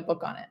 reading a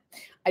book on it.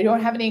 I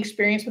don't have any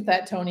experience with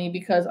that, Tony,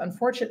 because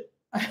unfortunately,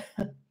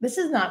 this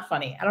is not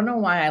funny. I don't know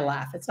why I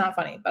laugh. It's not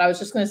funny, but I was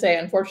just going to say,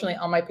 unfortunately,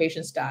 all my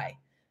patients die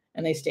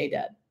and they stay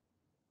dead.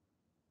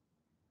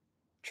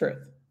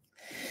 Truth.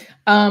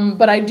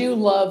 But I do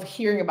love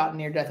hearing about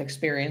near-death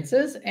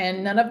experiences,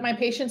 and none of my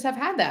patients have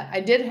had that.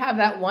 I did have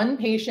that one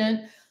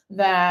patient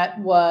that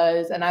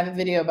was, and I have a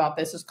video about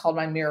this, it's called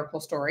My Miracle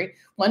Story.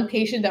 One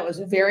patient that was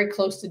very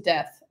close to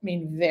death. I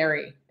mean,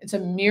 very. It's a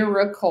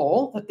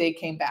miracle that they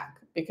came back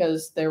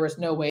because there was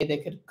no way they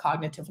could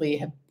cognitively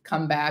have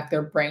come back.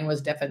 Their brain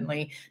was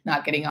definitely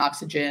not getting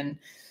oxygen,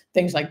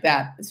 things like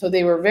that. So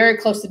they were very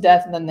close to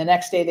death, and then the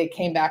next day they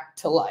came back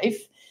to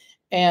life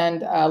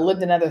and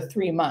lived another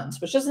 3 months,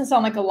 which doesn't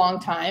sound like a long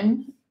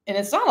time. And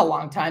it's not a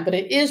long time, but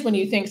it is when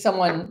you think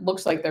someone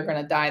looks like they're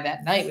going to die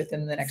that night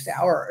within the next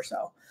hour or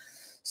so.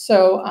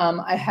 So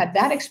I had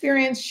that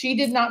experience. She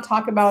did not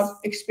talk about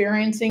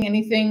experiencing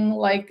anything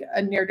like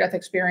a near-death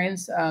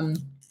experience,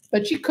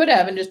 but she could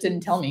have and just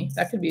didn't tell me.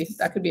 That could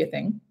be a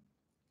thing.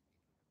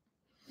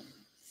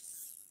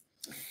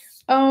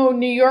 Oh,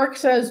 New York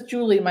says,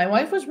 Julie, my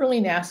wife was really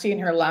nasty in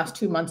her last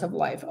 2 months of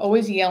life.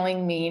 Always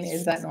yelling, mean.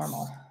 Is that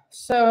normal?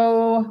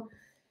 So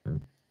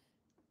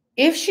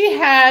if she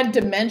had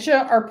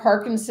dementia or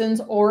Parkinson's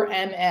or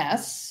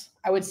MS,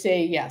 I would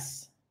say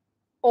yes.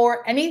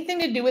 Or anything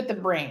to do with the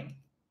brain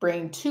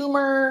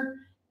tumor,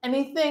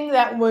 anything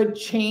that would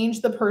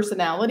change the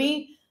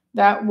personality,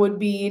 that would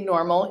be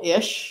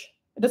normal-ish.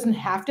 It doesn't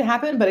have to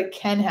happen, but it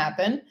can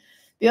happen.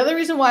 The other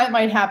reason why it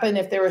might happen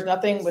if there was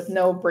nothing with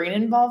no brain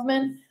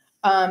involvement,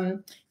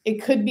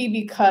 it could be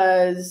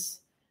because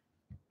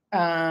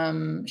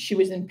she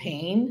was in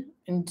pain.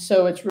 And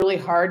so it's really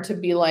hard to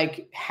be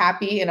like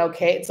happy and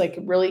okay. It's like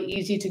really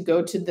easy to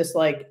go to this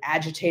like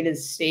agitated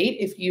state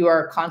if you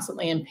are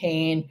constantly in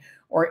pain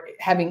or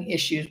having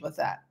issues with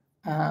that.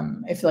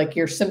 If like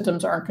your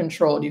symptoms aren't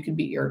controlled, you can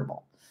be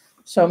irritable.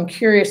 So I'm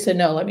curious to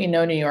know, let me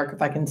know, New York,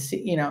 if I can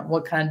see, you know,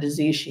 what kind of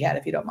disease she had,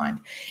 if you don't mind.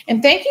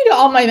 And thank you to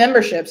all my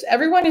memberships.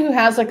 Everyone who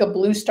has like a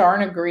blue star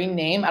and a green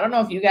name. I don't know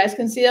if you guys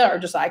can see that or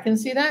just I can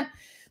see that,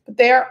 but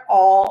they are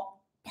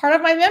all part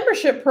of my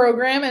membership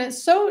program. And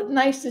it's so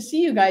nice to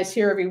see you guys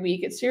here every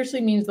week. It seriously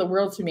means the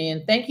world to me.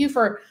 And thank you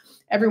for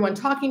everyone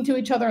talking to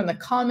each other in the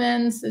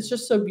comments. It's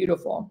just so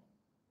beautiful.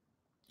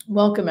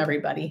 Welcome,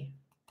 everybody.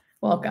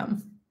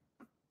 Welcome.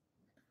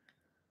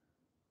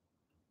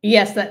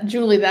 Yes, that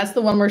Julie, that's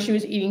the one where she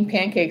was eating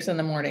pancakes in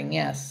the morning.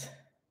 Yes.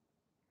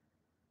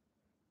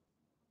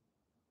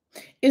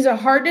 Is it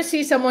hard to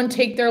see someone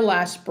take their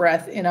last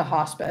breath in a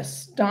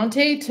hospice?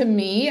 Dante, to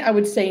me, I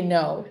would say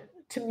no.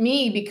 To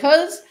me,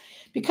 because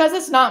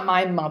it's not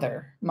my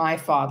mother, my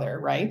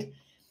father, right?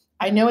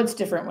 I know it's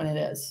different when it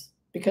is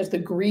because the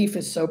grief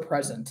is so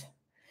present.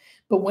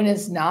 But when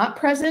it's not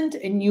present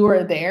and you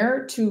are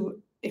there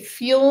it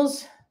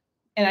feels,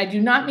 and I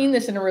do not mean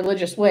this in a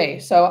religious way.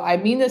 So I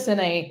mean this in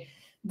a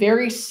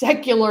very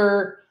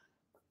secular,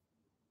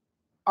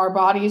 our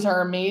bodies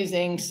are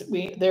amazing.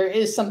 There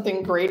is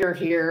something greater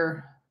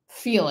here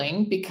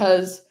feeling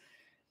because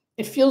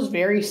it feels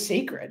very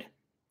sacred.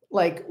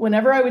 Like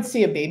whenever I would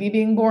see a baby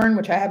being born,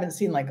 which I haven't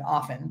seen like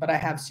often, but I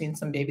have seen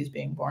some babies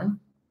being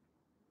born,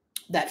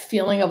 that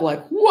feeling of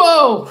like,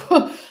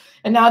 whoa,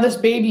 and now this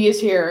baby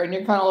is here. And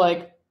you're kind of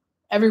like,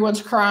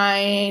 everyone's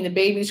crying, the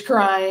baby's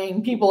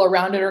crying, people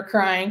around it are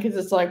crying because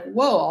it's like,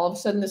 whoa, all of a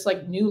sudden this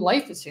like new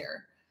life is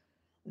here.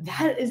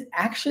 That is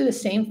actually the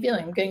same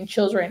feeling. I'm getting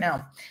chills right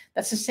now.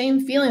 That's the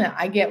same feeling that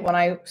I get when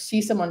I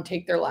see someone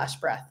take their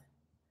last breath.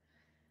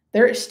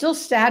 There is still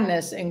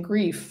sadness and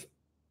grief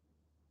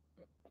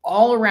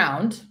all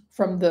around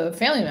from the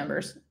family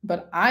members,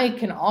 but I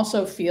can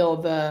also feel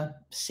the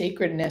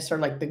sacredness or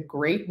like the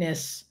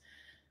greatness,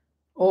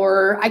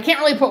 or I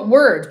can't really put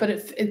words, but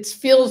it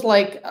feels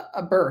like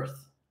a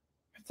birth,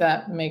 if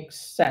that makes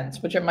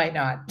sense, which it might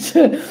not,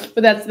 but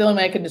that's the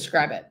only way I can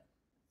describe it.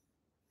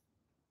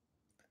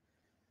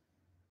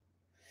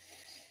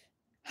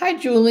 Hi,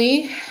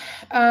 Julie.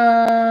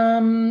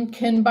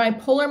 Can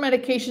bipolar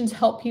medications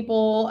help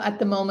people at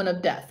the moment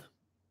of death?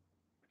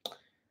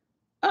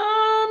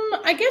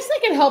 I guess they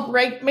can help,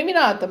 right? Maybe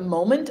not at the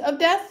moment of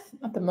death,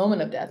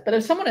 but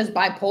if someone is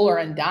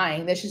bipolar and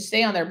dying, they should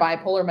stay on their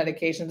bipolar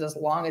medications as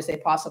long as they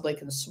possibly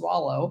can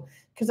swallow,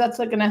 because that's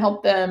going to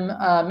help them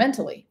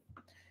mentally.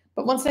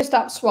 But once they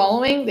stop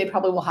swallowing, they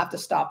probably will have to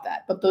stop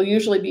that, but they'll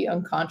usually be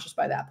unconscious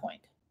by that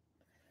point.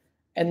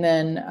 And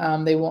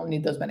then they won't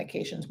need those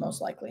medications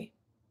most likely.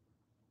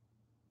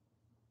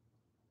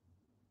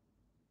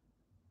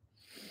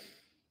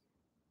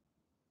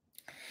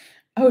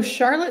 Oh,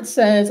 Charlotte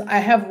says, I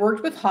have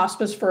worked with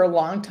hospice for a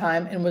long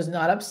time and was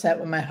not upset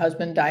when my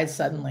husband died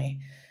suddenly.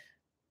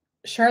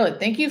 Charlotte,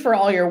 thank you for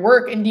all your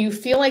work. And do you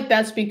feel like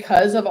that's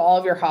because of all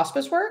of your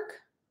hospice work?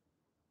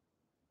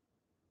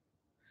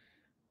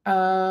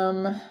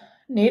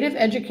 Native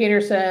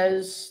Educator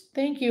says,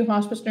 thank you,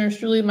 hospice nurse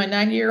Julie. My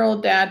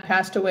 90-year-old dad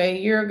passed away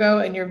a year ago,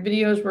 and your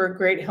videos were a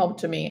great help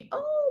to me.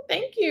 Oh,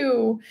 thank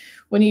you.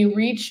 When he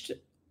reached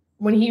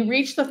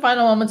the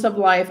final moments of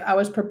life, I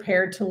was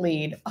prepared to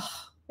lead. Oh,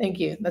 thank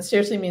you. That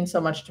seriously means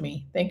so much to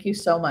me. Thank you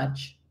so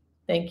much.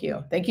 Thank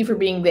you. Thank you for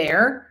being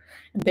there.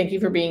 And thank you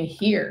for being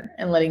here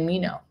and letting me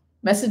know.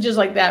 Messages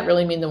like that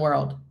really mean the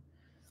world.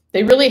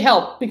 They really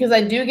help, because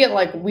I do get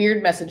like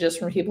weird messages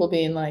from people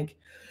being like,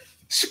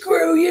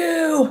 screw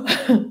you.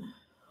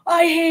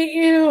 I hate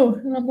you.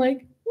 And I'm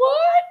like,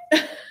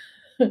 what?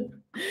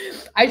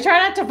 I try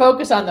not to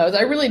focus on those.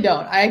 I really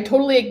don't. I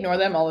totally ignore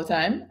them all the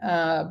time.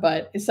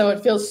 But so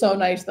it feels so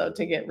nice, though,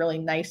 to get really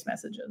nice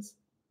messages.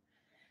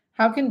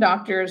 How can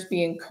doctors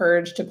be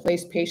encouraged to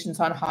place patients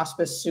on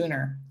hospice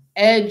sooner?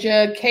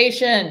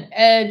 Education.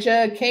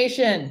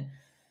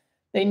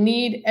 They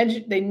need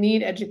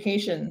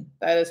education.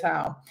 That is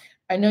how.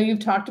 I know you've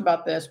talked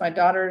about this. My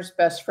daughter's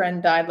best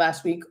friend died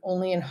last week,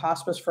 only in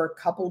hospice for a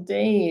couple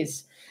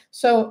days.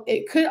 So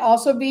it could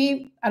also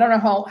be, I don't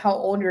know how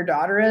old your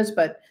daughter is,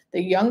 but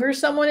the younger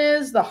someone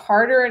is, the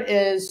harder it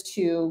is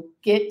to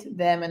get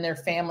them and their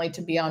family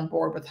to be on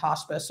board with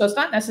hospice. So it's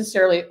not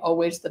necessarily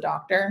always the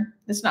doctor.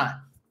 It's not.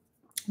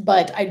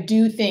 But I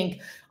do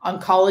think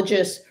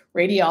oncologists,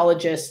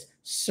 radiologists,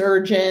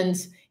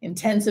 surgeons,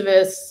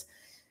 intensivists,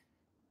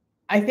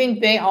 I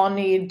think they all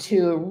need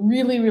to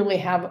really, really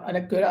have a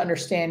good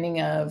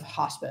understanding of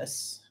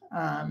hospice.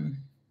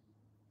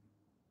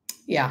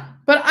 Yeah,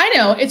 but I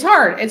know it's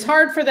hard. It's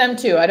hard for them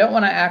too. I don't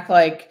want to act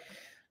like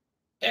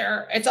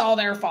it's all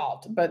their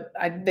fault, but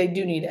they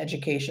do need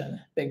education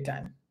big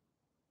time.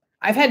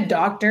 I've had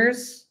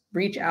doctors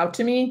reach out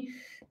to me.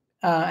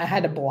 I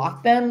had to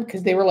block them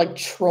because they were like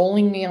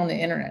trolling me on the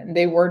internet, and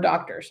they were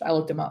doctors. I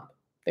looked them up.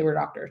 They were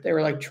doctors. They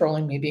were like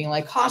trolling me, being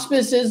like,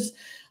 hospice is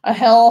a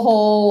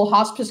hellhole.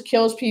 Hospice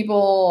kills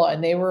people.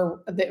 And it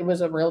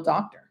was a real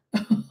doctor.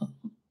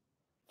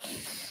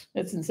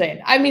 It's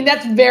insane. I mean,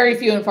 that's very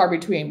few and far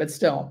between, but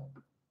still.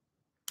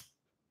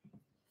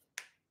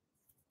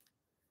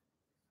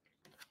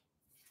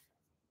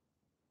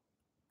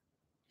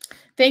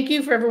 Thank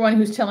you for everyone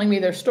who's telling me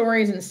their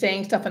stories and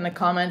saying stuff in the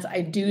comments.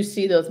 I do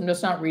see those. I'm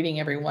just not reading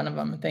every one of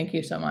them. Thank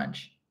you so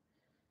much.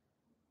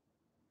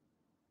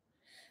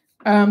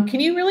 Can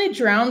you really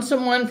drown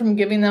someone from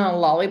giving them a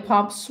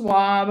lollipop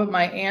swab?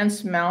 My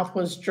aunt's mouth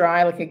was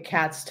dry like a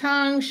cat's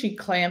tongue. She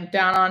clamped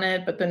down on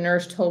it, but the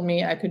nurse told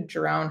me I could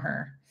drown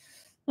her.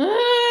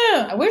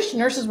 I wish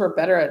nurses were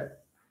better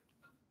at,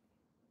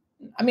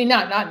 I mean,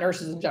 not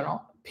nurses in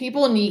general.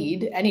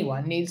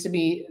 Anyone needs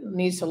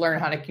to learn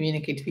how to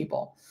communicate to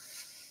people.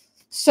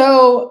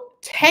 So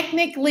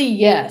technically,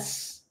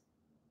 yes.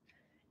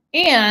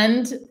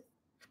 And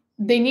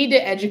they need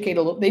to educate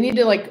a little. They need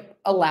to like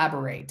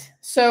elaborate.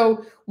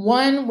 So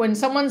when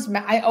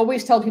I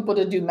always tell people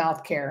to do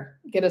mouth care,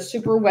 get a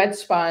super wet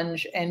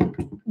sponge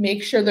and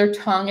make sure their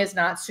tongue is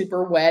not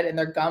super wet and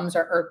their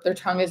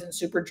tongue isn't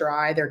super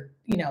dry. Their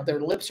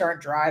lips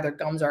aren't dry. Their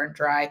gums aren't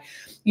dry.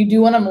 You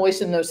do want to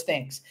moisten those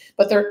things,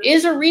 but there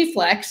is a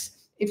reflex.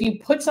 If you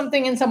put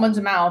something in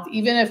someone's mouth,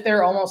 even if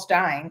they're almost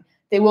dying,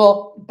 they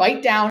will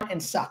bite down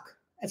and suck.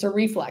 It's a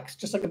reflex,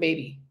 just like a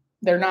baby.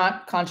 They're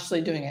not consciously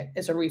doing it.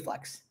 It's a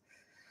reflex.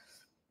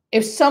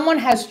 If someone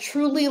has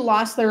truly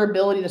lost their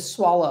ability to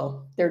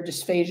swallow, they're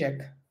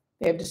dysphagic.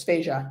 They have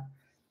dysphagia.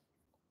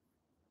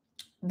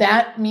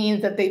 That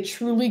means that they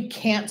truly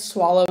can't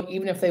swallow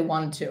even if they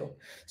wanted to.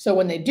 So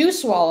when they do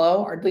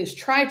swallow, or at least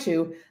try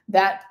to,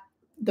 that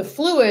the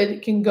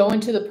fluid can go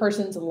into the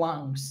person's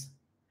lungs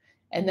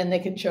and then they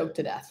can choke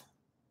to death,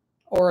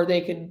 or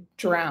they could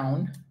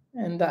drown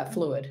in that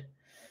fluid.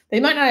 They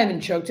might not even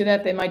choke to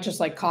death. They might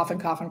just like cough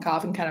and cough and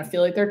cough and kind of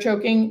feel like they're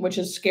choking, which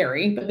is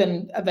scary, but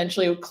then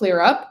eventually it would clear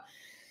up.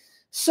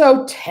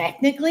 So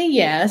technically,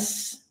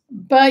 yes,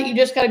 but you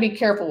just got to be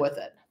careful with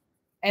it.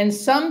 And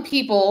some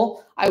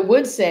people, I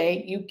would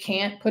say, you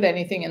can't put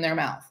anything in their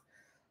mouth,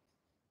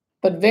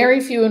 but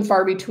very few and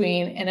far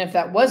between. And if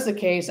that was the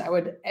case, I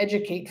would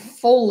educate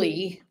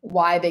fully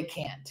why they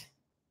can't.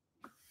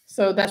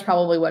 So that's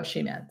probably what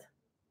she meant.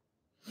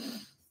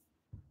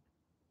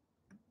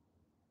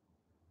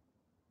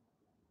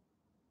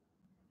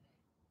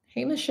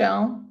 Hey,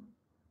 Michelle.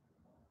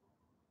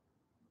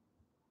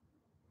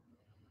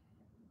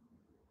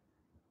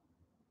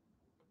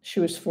 She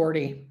was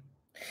 40.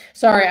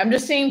 Sorry, I'm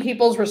just seeing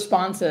people's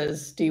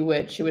responses.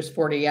 DeWitt, she was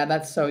 40. Yeah,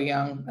 that's so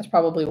young. That's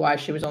probably why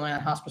she was only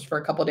on hospice for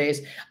a couple of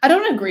days. I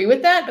don't agree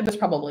with that, but that's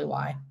probably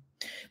why.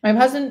 My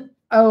husband,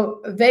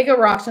 Vega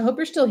Rocks, I hope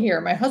you're still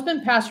here. My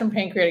husband passed from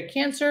pancreatic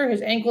cancer.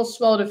 His ankle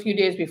swelled a few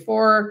days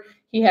before.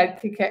 He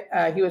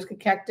was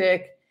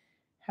cachectic,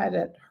 had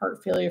a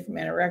heart failure from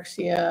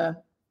anorexia,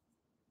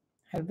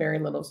 had very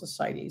little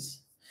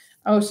ascites.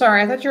 Oh,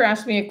 sorry. I thought you were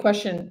asking me a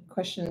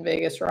question,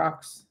 Vegas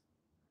Rocks.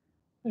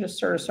 I just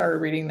sort of started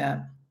reading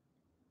that.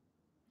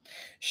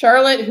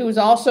 Charlotte, who's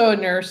also a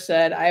nurse,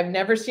 said, I've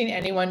never seen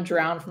anyone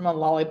drown from a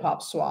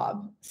lollipop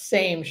swab.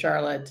 Same,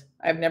 Charlotte.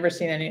 I've never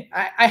seen any.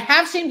 I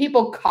have seen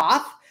people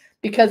cough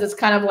because it's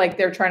kind of like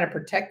they're trying to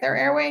protect their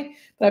airway,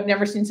 but I've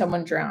never seen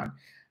someone drown.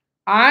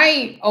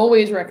 I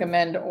always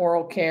recommend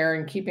oral care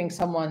and keeping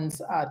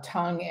someone's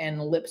tongue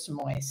and lips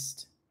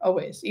moist.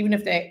 Always, even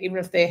if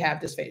they have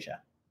dysphagia.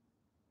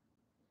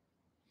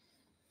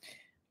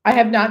 I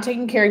have not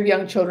taken care of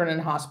young children in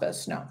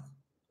hospice. No,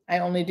 I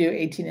only do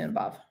 18 and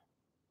above.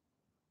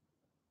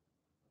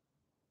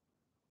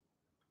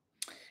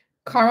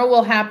 Karma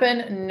will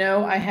happen.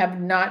 No, I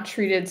have not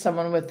treated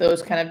someone with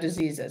those kind of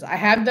diseases. I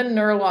have done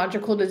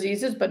neurological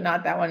diseases, but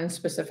not that one in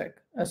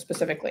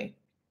specifically.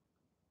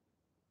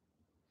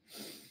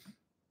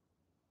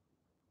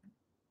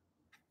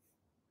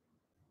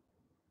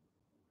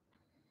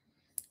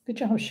 Good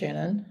job,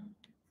 Shannon.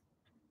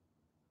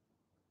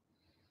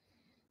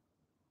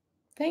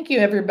 Thank you,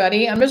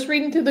 everybody. I'm just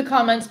reading through the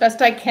comments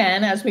best I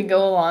can as we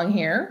go along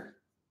here.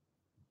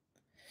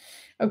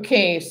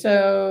 Okay,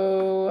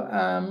 so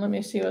let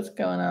me see what's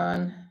going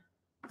on.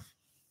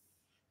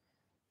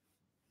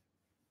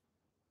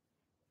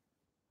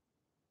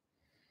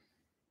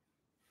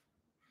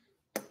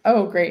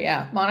 Oh, great.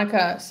 Yeah.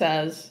 Monica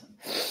says,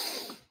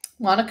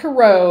 Monica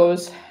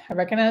Rose, I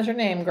recognize her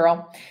name,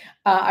 girl.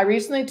 I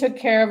recently took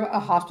care of a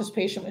hospice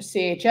patient with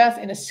CHF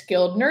in a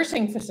skilled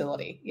nursing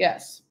facility.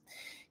 Yes.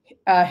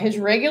 His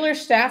regular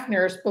staff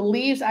nurse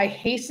believes I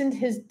hastened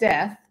his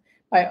death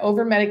by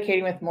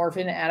over-medicating with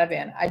morphine and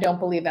Ativan. I don't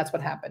believe that's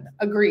what happened.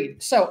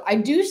 Agreed. So I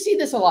do see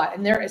this a lot,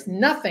 and there is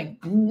nothing,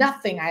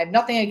 I have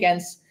nothing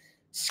against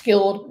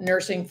skilled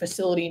nursing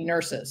facility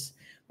nurses.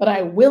 But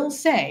I will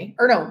say,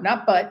 or no,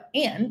 not but,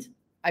 and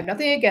I have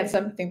nothing against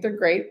them. I think they're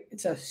great.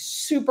 It's a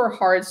super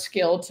hard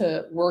skill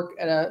to work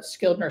at a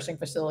skilled nursing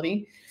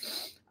facility.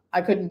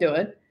 I couldn't do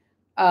it.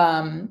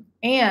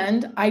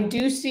 And I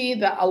do see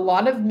that a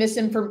lot of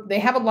they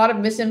have a lot of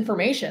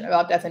misinformation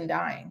about death and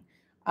dying.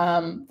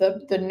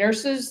 The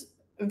nurses,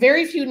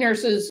 very few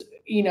nurses,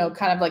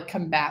 kind of like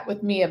combat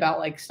with me about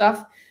like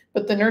stuff,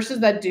 but the nurses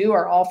that do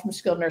are all from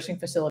skilled nursing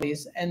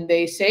facilities. And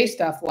they say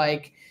stuff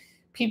like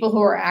people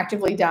who are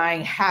actively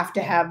dying have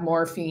to have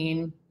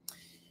morphine.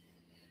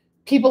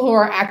 People who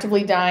are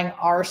actively dying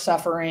are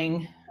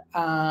suffering,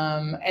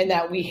 and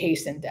that we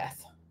hasten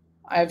death.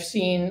 I've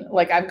seen,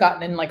 I've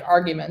gotten in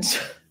arguments,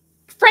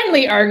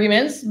 friendly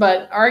arguments,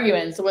 but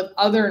arguments with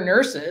other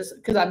nurses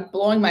because I'm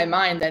blowing my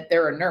mind that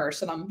they're a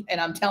nurse, and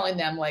I'm telling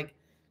them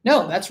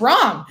no, that's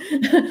wrong.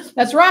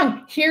 That's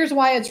wrong. Here's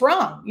why it's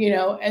wrong,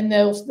 and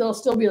they'll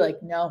still be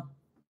like, no.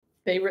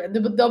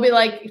 They'll be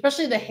like,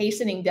 especially the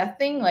hastening death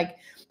thing,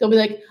 they'll be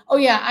like, oh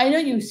yeah, I know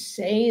you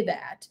say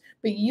that,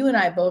 but you and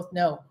I both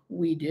know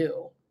we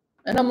do.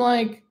 And I'm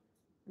like,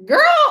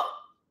 girl,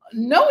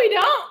 no, we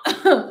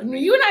don't.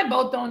 You and I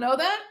both don't know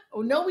that.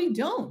 Oh, no, we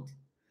don't.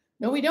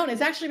 No, we don't.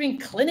 It's actually been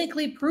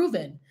clinically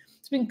proven.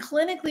 It's been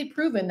clinically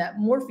proven that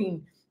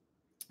morphine,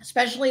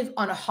 especially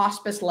on a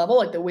hospice level,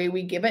 like the way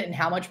we give it and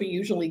how much we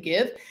usually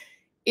give,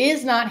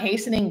 is not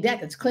hastening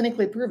death. It's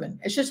clinically proven.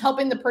 It's just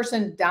helping the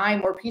person die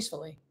more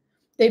peacefully.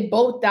 They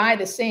both die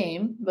the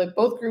same.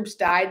 Both groups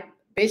died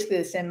basically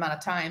the same amount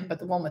of time, but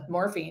the one with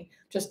morphine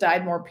just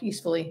died more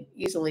peacefully,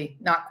 easily,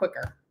 not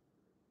quicker.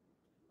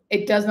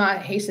 It does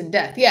not hasten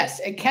death. Yes,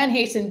 it can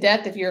hasten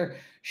death if you're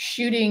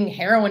shooting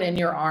heroin in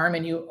your arm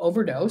and you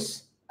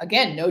overdose.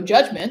 Again, no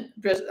judgment,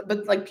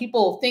 but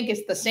people think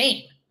it's the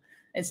same.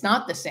 It's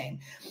not the same.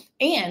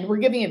 And we're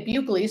giving it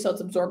buccally, so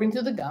it's absorbing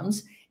through the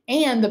gums,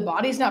 and the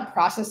body's not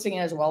processing it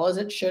as well as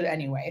it should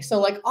anyway.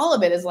 So all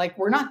of it is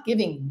we're not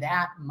giving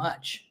that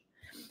much.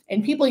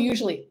 And people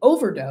usually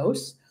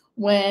overdose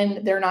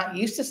when they're not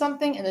used to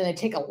something, and then they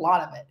take a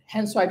lot of it.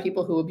 Hence why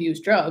people who abuse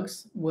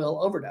drugs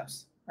will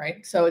overdose,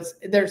 right? So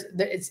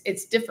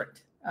it's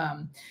different.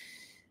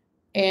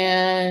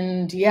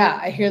 And yeah,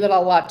 I hear that a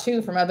lot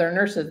too from other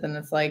nurses, and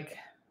it's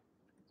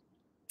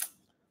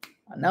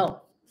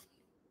no.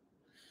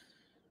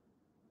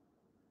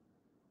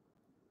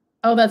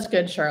 Oh, that's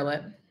good,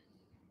 Charlotte.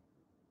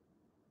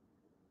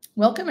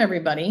 Welcome,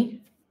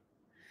 everybody.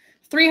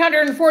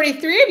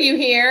 343 of you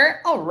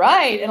here. All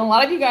right. And a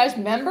lot of you guys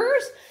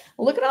members.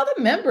 Look at all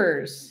the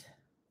members.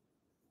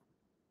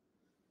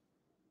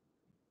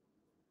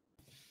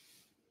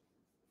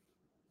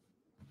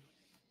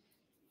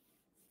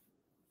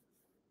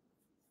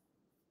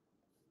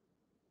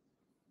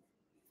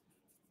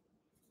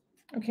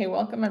 Okay,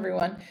 welcome,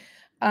 everyone.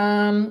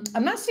 I'm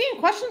not seeing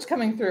questions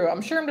coming through.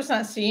 I'm sure I'm just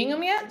not seeing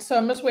them yet. So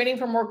I'm just waiting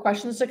for more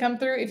questions to come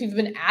through. If you've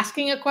been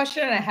asking a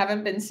question and I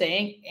haven't been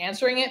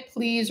answering it,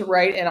 please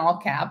write in all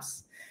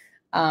caps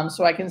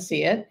so I can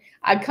see it.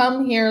 I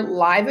come here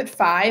live at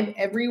 5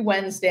 every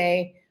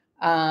Wednesday,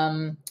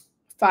 5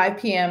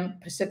 p.m.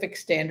 Pacific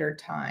Standard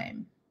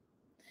Time.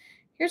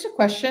 Here's a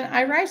question.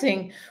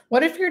 iRising.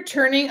 What if you're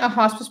turning a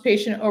hospice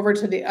patient over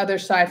to the other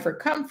side for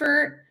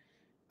comfort,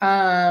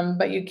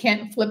 but you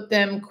can't flip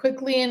them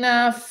quickly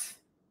enough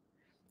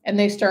and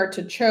they start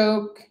to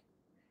choke?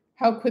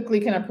 How quickly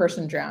can a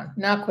person drown?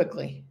 Not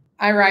quickly.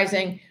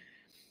 iRising.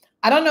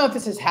 I don't know if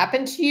this has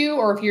happened to you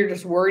or if you're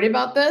just worried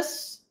about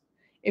this.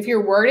 If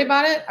you're worried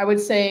about it, I would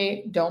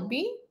say don't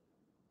be.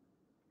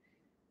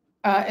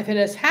 If it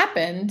has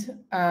happened,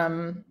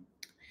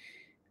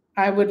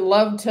 I would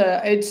love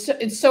to.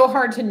 It's so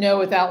hard to know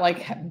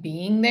without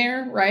being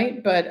there,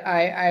 right? But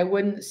I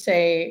wouldn't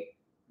say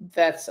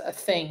that's a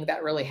thing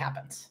that really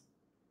happens.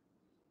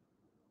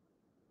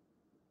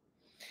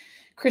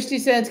 Christy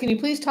says, can you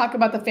please talk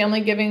about the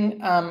family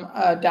giving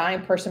a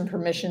dying person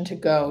permission to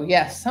go?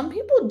 Yes, some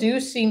people do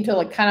seem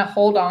to kind of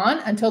hold on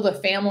until the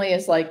family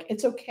is like,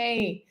 it's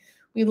okay.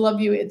 We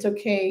love you. It's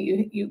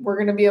okay. We're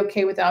going to be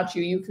okay without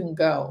you. You can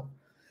go.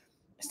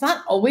 It's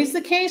not always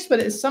the case, but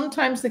it's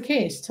sometimes the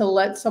case to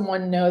let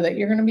someone know that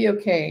you're going to be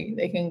okay.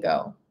 They can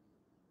go.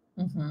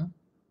 Mm-hmm.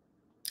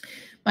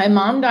 My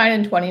mom died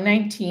in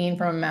 2019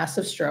 from a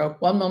massive stroke.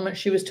 One moment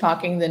she was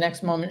talking, the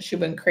next moment she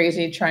went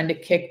crazy, trying to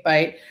kick,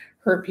 bite,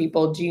 hurt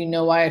people. Do you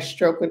know why a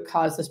stroke would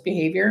cause this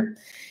behavior?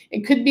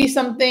 It could be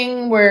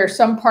something where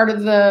some part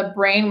of the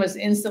brain was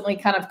instantly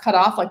kind of cut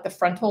off, like the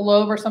frontal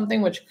lobe or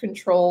something, which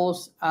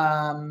controls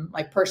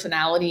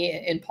personality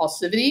and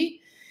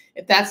impulsivity.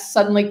 If that's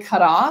suddenly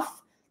cut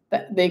off,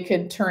 that they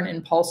could turn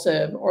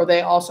impulsive, or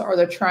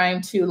they're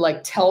trying to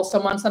like tell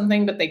someone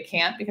something, but they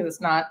can't because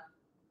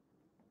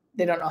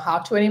they don't know how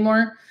to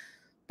anymore.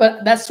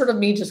 But that's sort of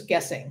me just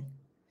guessing.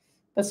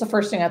 That's the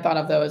first thing I thought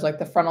of, though, is like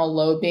the frontal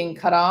lobe being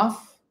cut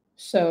off,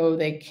 so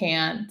they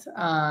can't,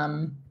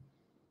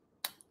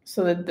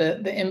 so that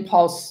the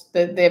impulse,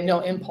 that they have no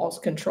impulse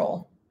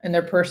control and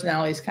their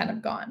personality is kind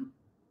of gone.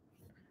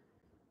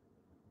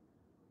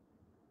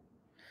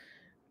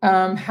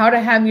 How to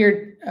have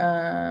your,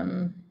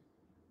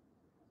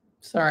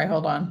 sorry,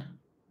 hold on.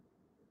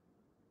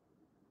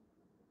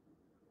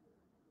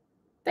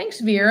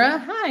 Thanks, Vera.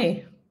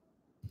 Hi.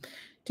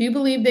 Do you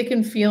believe they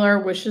can feel our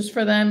wishes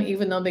for them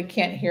even though they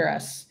can't hear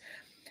us?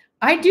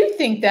 I do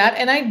think that,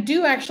 and I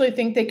do actually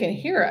think they can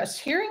hear us.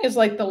 Hearing is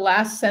like the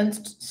last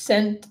sense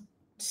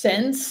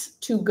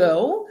to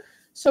go.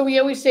 So we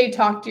always say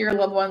talk to your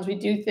loved ones. We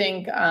do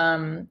think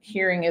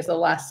hearing is the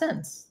last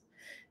sense.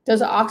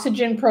 Does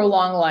oxygen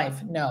prolong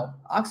life? No,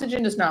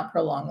 oxygen does not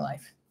prolong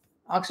life.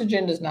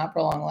 Oxygen does not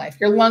prolong life.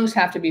 Your lungs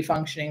have to be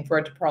functioning for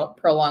it to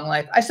prolong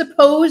life. I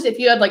suppose if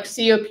you had like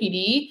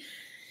COPD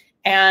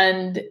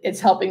and it's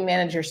helping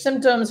manage your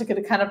symptoms, it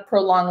could kind of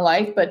prolong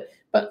life, but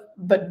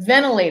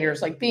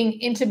ventilators, like being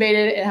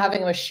intubated and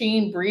having a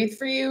machine breathe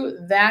for you,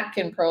 that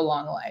can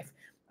prolong life.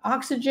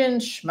 Oxygen,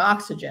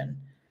 schmoxygen.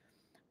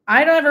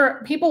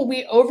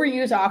 We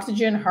overuse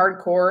oxygen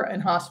hardcore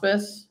in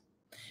hospice,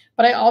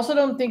 but I also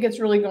don't think it's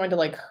really going to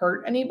like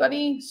hurt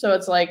anybody. So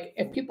it's like,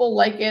 if people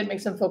like it,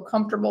 makes them feel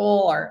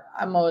comfortable, or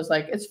I'm always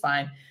like, it's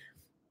fine.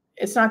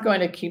 It's not going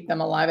to keep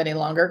them alive any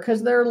longer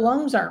because their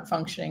lungs aren't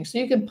functioning. So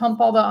you can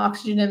pump all the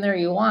oxygen in there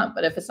you want,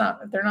 but if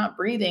they're not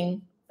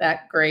breathing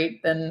that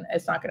great, then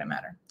it's not going to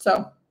matter.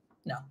 So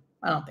no,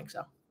 I don't think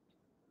so.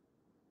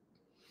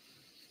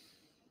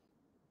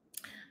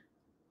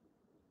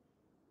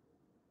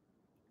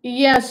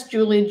 Yes,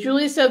 Julie.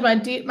 Julie said,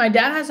 my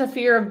dad has a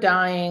fear of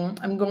dying.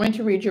 I'm going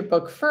to read your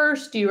book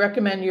first. Do you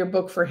recommend your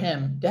book for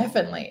him?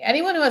 Definitely.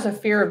 Anyone who has a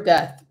fear of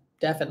death,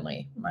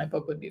 definitely. My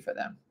book would be for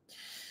them.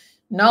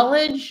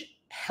 Knowledge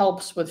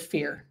helps with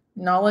fear.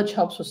 Knowledge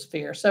helps with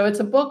fear. So it's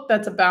a book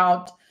that's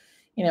about,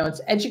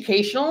 it's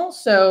educational.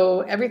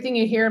 So everything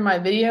you hear in my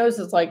videos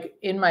is like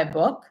in my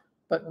book,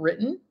 but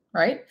written,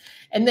 right?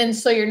 And then,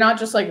 so you're not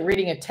just like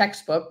reading a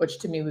textbook, which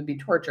to me would be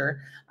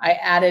torture. I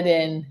added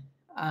in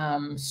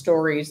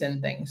stories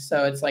and things.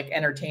 So it's like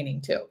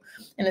entertaining too.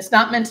 And it's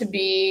not meant to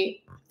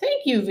be,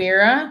 thank you,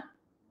 Vera.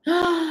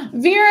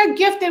 Vera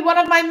gifted one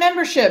of my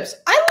memberships.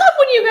 I love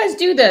when you guys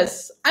do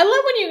this. I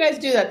love when you guys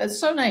do that. That's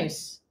so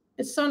nice.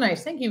 It's so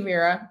nice. Thank you,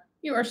 Vera.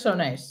 You are so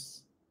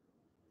nice.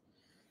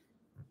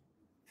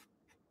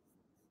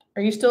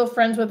 Are you still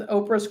friends with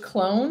Oprah's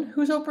clone?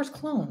 Who's Oprah's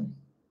clone?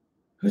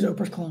 Who's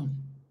Oprah's clone?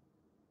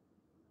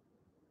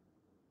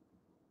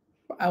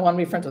 I want to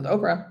be friends with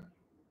Oprah.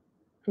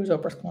 Who's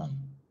Oprah's clone?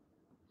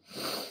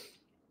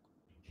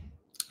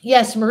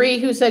 Yes, Marie,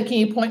 who said, can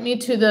you point me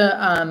to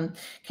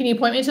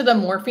the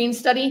morphine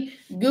study?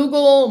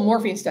 Google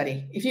morphine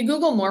study. If you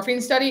Google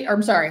morphine study, or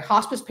I'm sorry,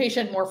 hospice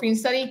patient morphine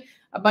study,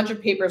 a bunch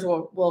of papers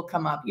will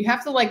come up. You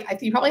have to I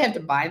think you probably have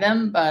to buy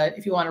them, but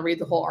if you want to read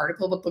the whole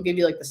article, but they'll give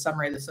you like the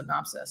summary, the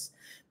synopsis.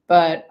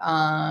 But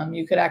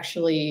you could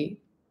actually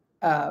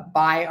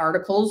buy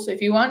articles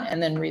if you want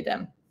and then read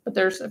them. But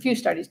there's a few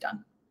studies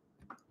done.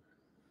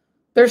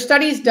 There's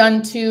studies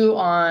done too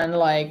on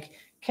like,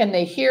 can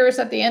they hear us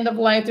at the end of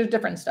life? There's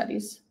different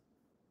studies.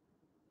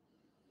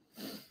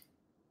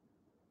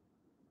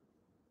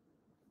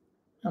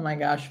 Oh my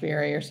gosh,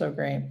 Vera, you're so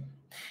great.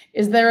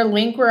 Is there a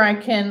link where I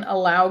can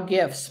allow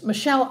gifts?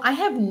 Michelle, I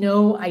have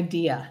no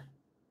idea.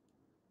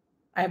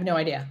 I have no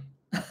idea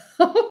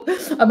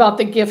about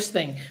the gifts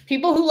thing.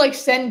 People who like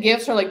send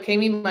gifts or like pay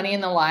me money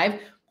in the live,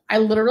 I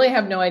literally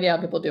have no idea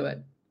how people do it.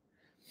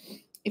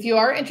 If you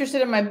are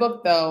interested in my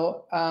book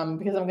though,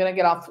 because I'm going to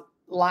get off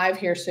live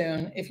here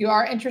soon. If you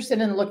are interested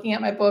in looking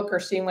at my book or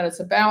seeing what it's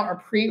about or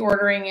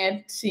pre-ordering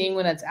it, seeing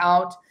when it's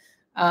out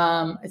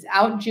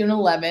June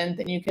 11th,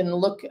 and you can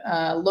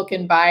look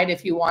and buy it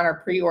if you want or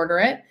pre-order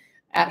it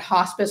at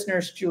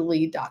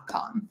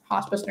hospicenursejulie.com.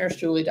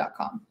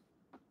 hospicenursejulie.com.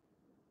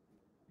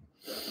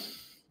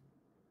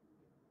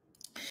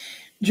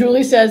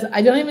 Julie says,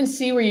 I don't even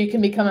see where you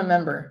can become a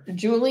member.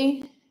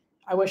 Julie,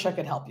 I wish I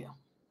could help you.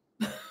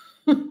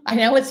 I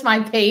know it's my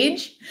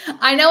page.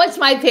 I know it's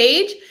my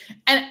page,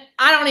 and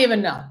I don't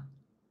even know.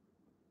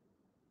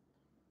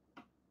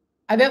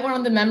 I bet one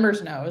of the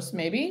members knows,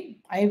 maybe.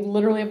 I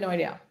literally have no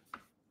idea.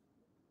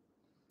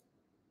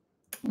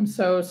 I'm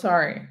so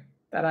sorry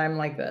that I'm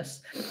like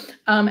this.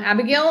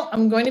 Abigail,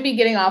 I'm going to be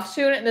getting off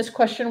soon, and this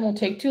question will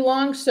take too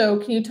long. So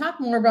can you talk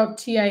more about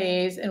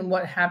TIAs and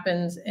what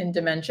happens in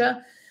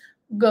dementia?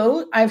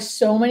 I have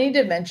so many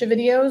dementia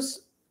videos.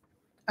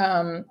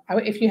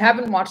 If you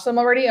haven't watched them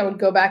already, I would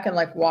go back and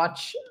like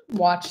watch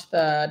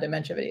the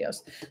dementia videos.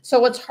 So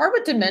what's hard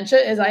with dementia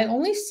is I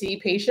only see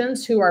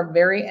patients who are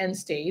very end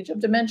stage of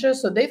dementia.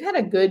 So they've had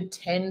a good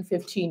 10,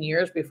 15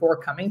 years before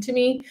coming to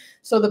me.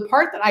 So the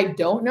part that I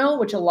don't know,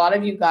 which a lot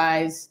of you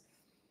guys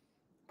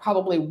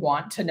probably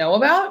want to know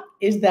about,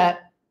 is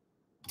that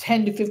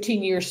 10 to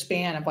 15 year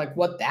span of like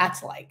what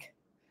that's like.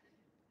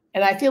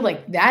 And I feel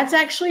like that's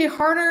actually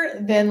harder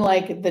than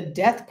like the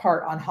death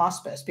part on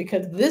hospice,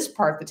 because this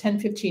part, the 10,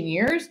 15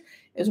 years,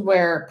 is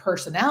where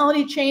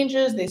personality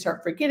changes. They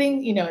start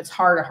forgetting, you know, it's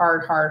hard. It's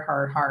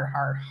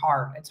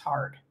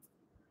hard.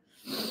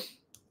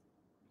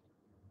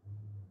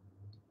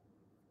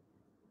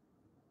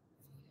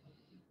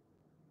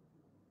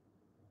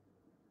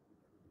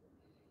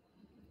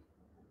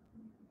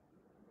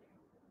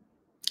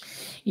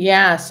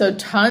 Yeah. So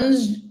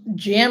Tons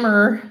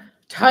Jammer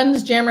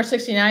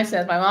 69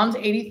 says, my mom's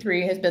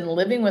 83, has been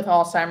living with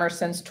Alzheimer's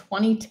since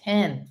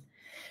 2010.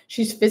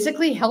 She's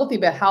physically healthy,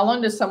 but how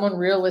long does someone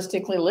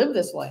realistically live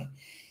this way?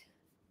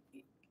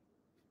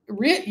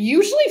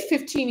 Usually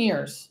 15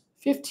 years,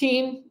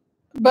 15,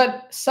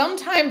 but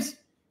sometimes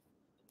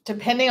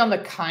depending on the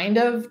kind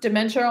of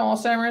dementia or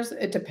Alzheimer's,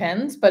 it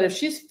depends. But if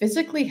she's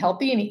physically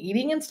healthy and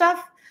eating and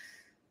stuff,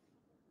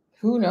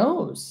 who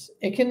knows?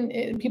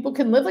 People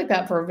can live like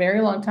that for a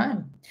very long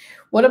time.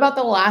 What about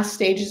the last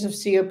stages of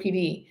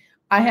COPD?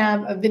 I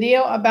have a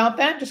video about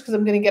that just because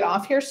I'm going to get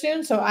off here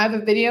soon. So I have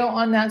a video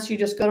on that. So you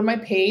just go to my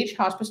page,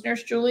 Hospice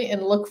Nurse Julie,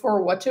 and look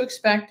for what to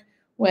expect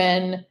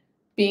when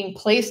being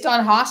placed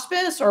on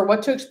hospice or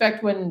what to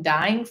expect when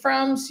dying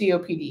from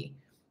COPD,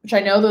 which I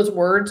know those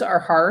words are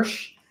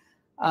harsh,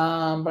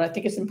 but I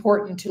think it's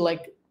important to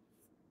like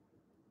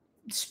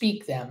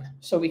speak them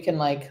so we can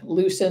like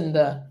loosen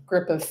the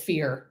grip of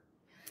fear.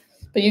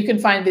 But you can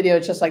find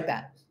videos just like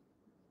that.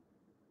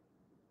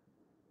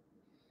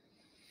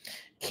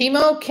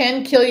 Chemo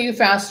can kill you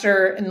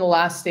faster in the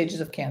last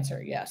stages of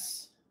cancer.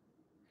 Yes.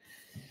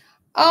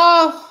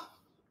 Oh,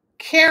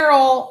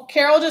 Carol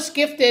just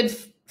gifted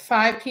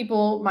 5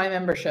 people my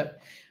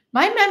membership.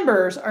 My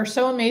members are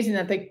so amazing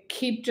that they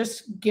keep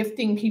just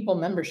gifting people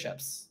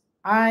memberships.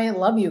 I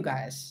love you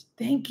guys.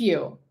 Thank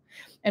you.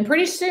 And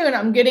pretty soon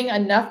I'm getting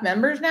enough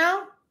members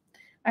now.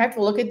 I have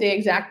to look at the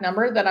exact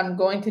number that I'm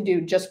going to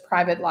do just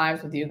private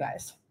lives with you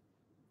guys.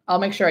 I'll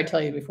make sure I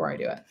tell you before I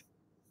do it.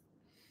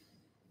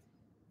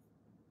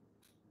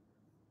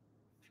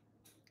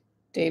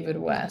 David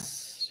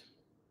West.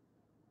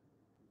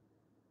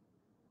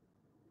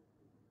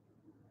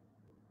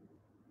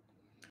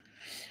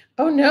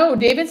 Oh no,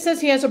 David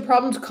says he has a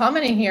problem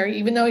commenting here,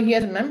 even though he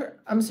has a member.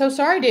 I'm so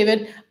sorry,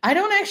 David. I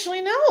don't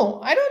actually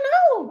know. I don't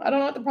know. I don't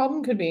know what the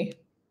problem could be.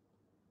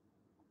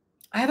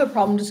 I have a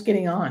problem just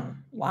getting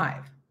on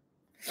live.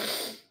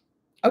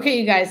 Okay,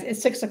 you guys,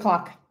 it's 6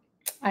 o'clock.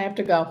 I have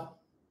to go.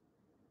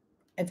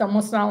 It's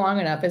almost not long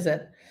enough, is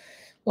it?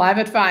 Live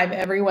at 5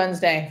 every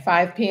Wednesday,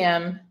 5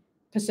 p.m.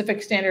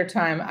 Pacific Standard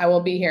Time. I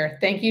will be here.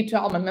 Thank you to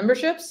all my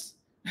memberships.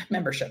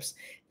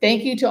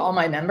 Thank you to all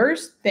my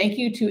members. Thank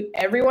you to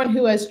everyone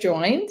who has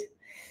joined.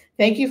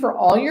 Thank you for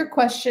all your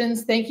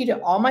questions. Thank you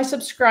to all my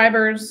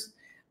subscribers.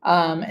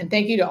 And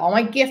thank you to all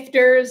my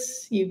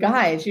gifters. You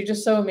guys, you're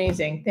just so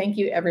amazing. Thank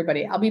you,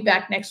 everybody. I'll be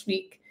back next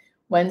week,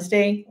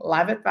 Wednesday,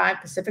 live at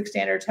 5 Pacific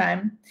Standard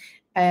Time.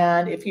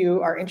 And if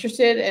you are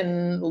interested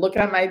in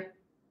looking at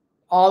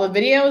all the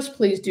videos,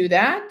 please do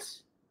that.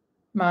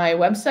 My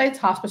website's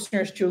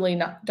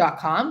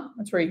hospicenursejulie.com.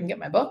 That's where you can get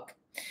my book.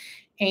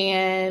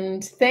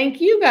 And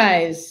thank you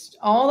guys.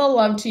 All the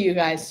love to you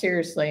guys.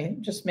 Seriously,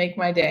 just make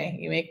my day.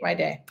 You make my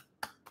day.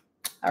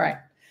 All right.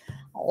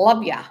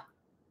 Love ya.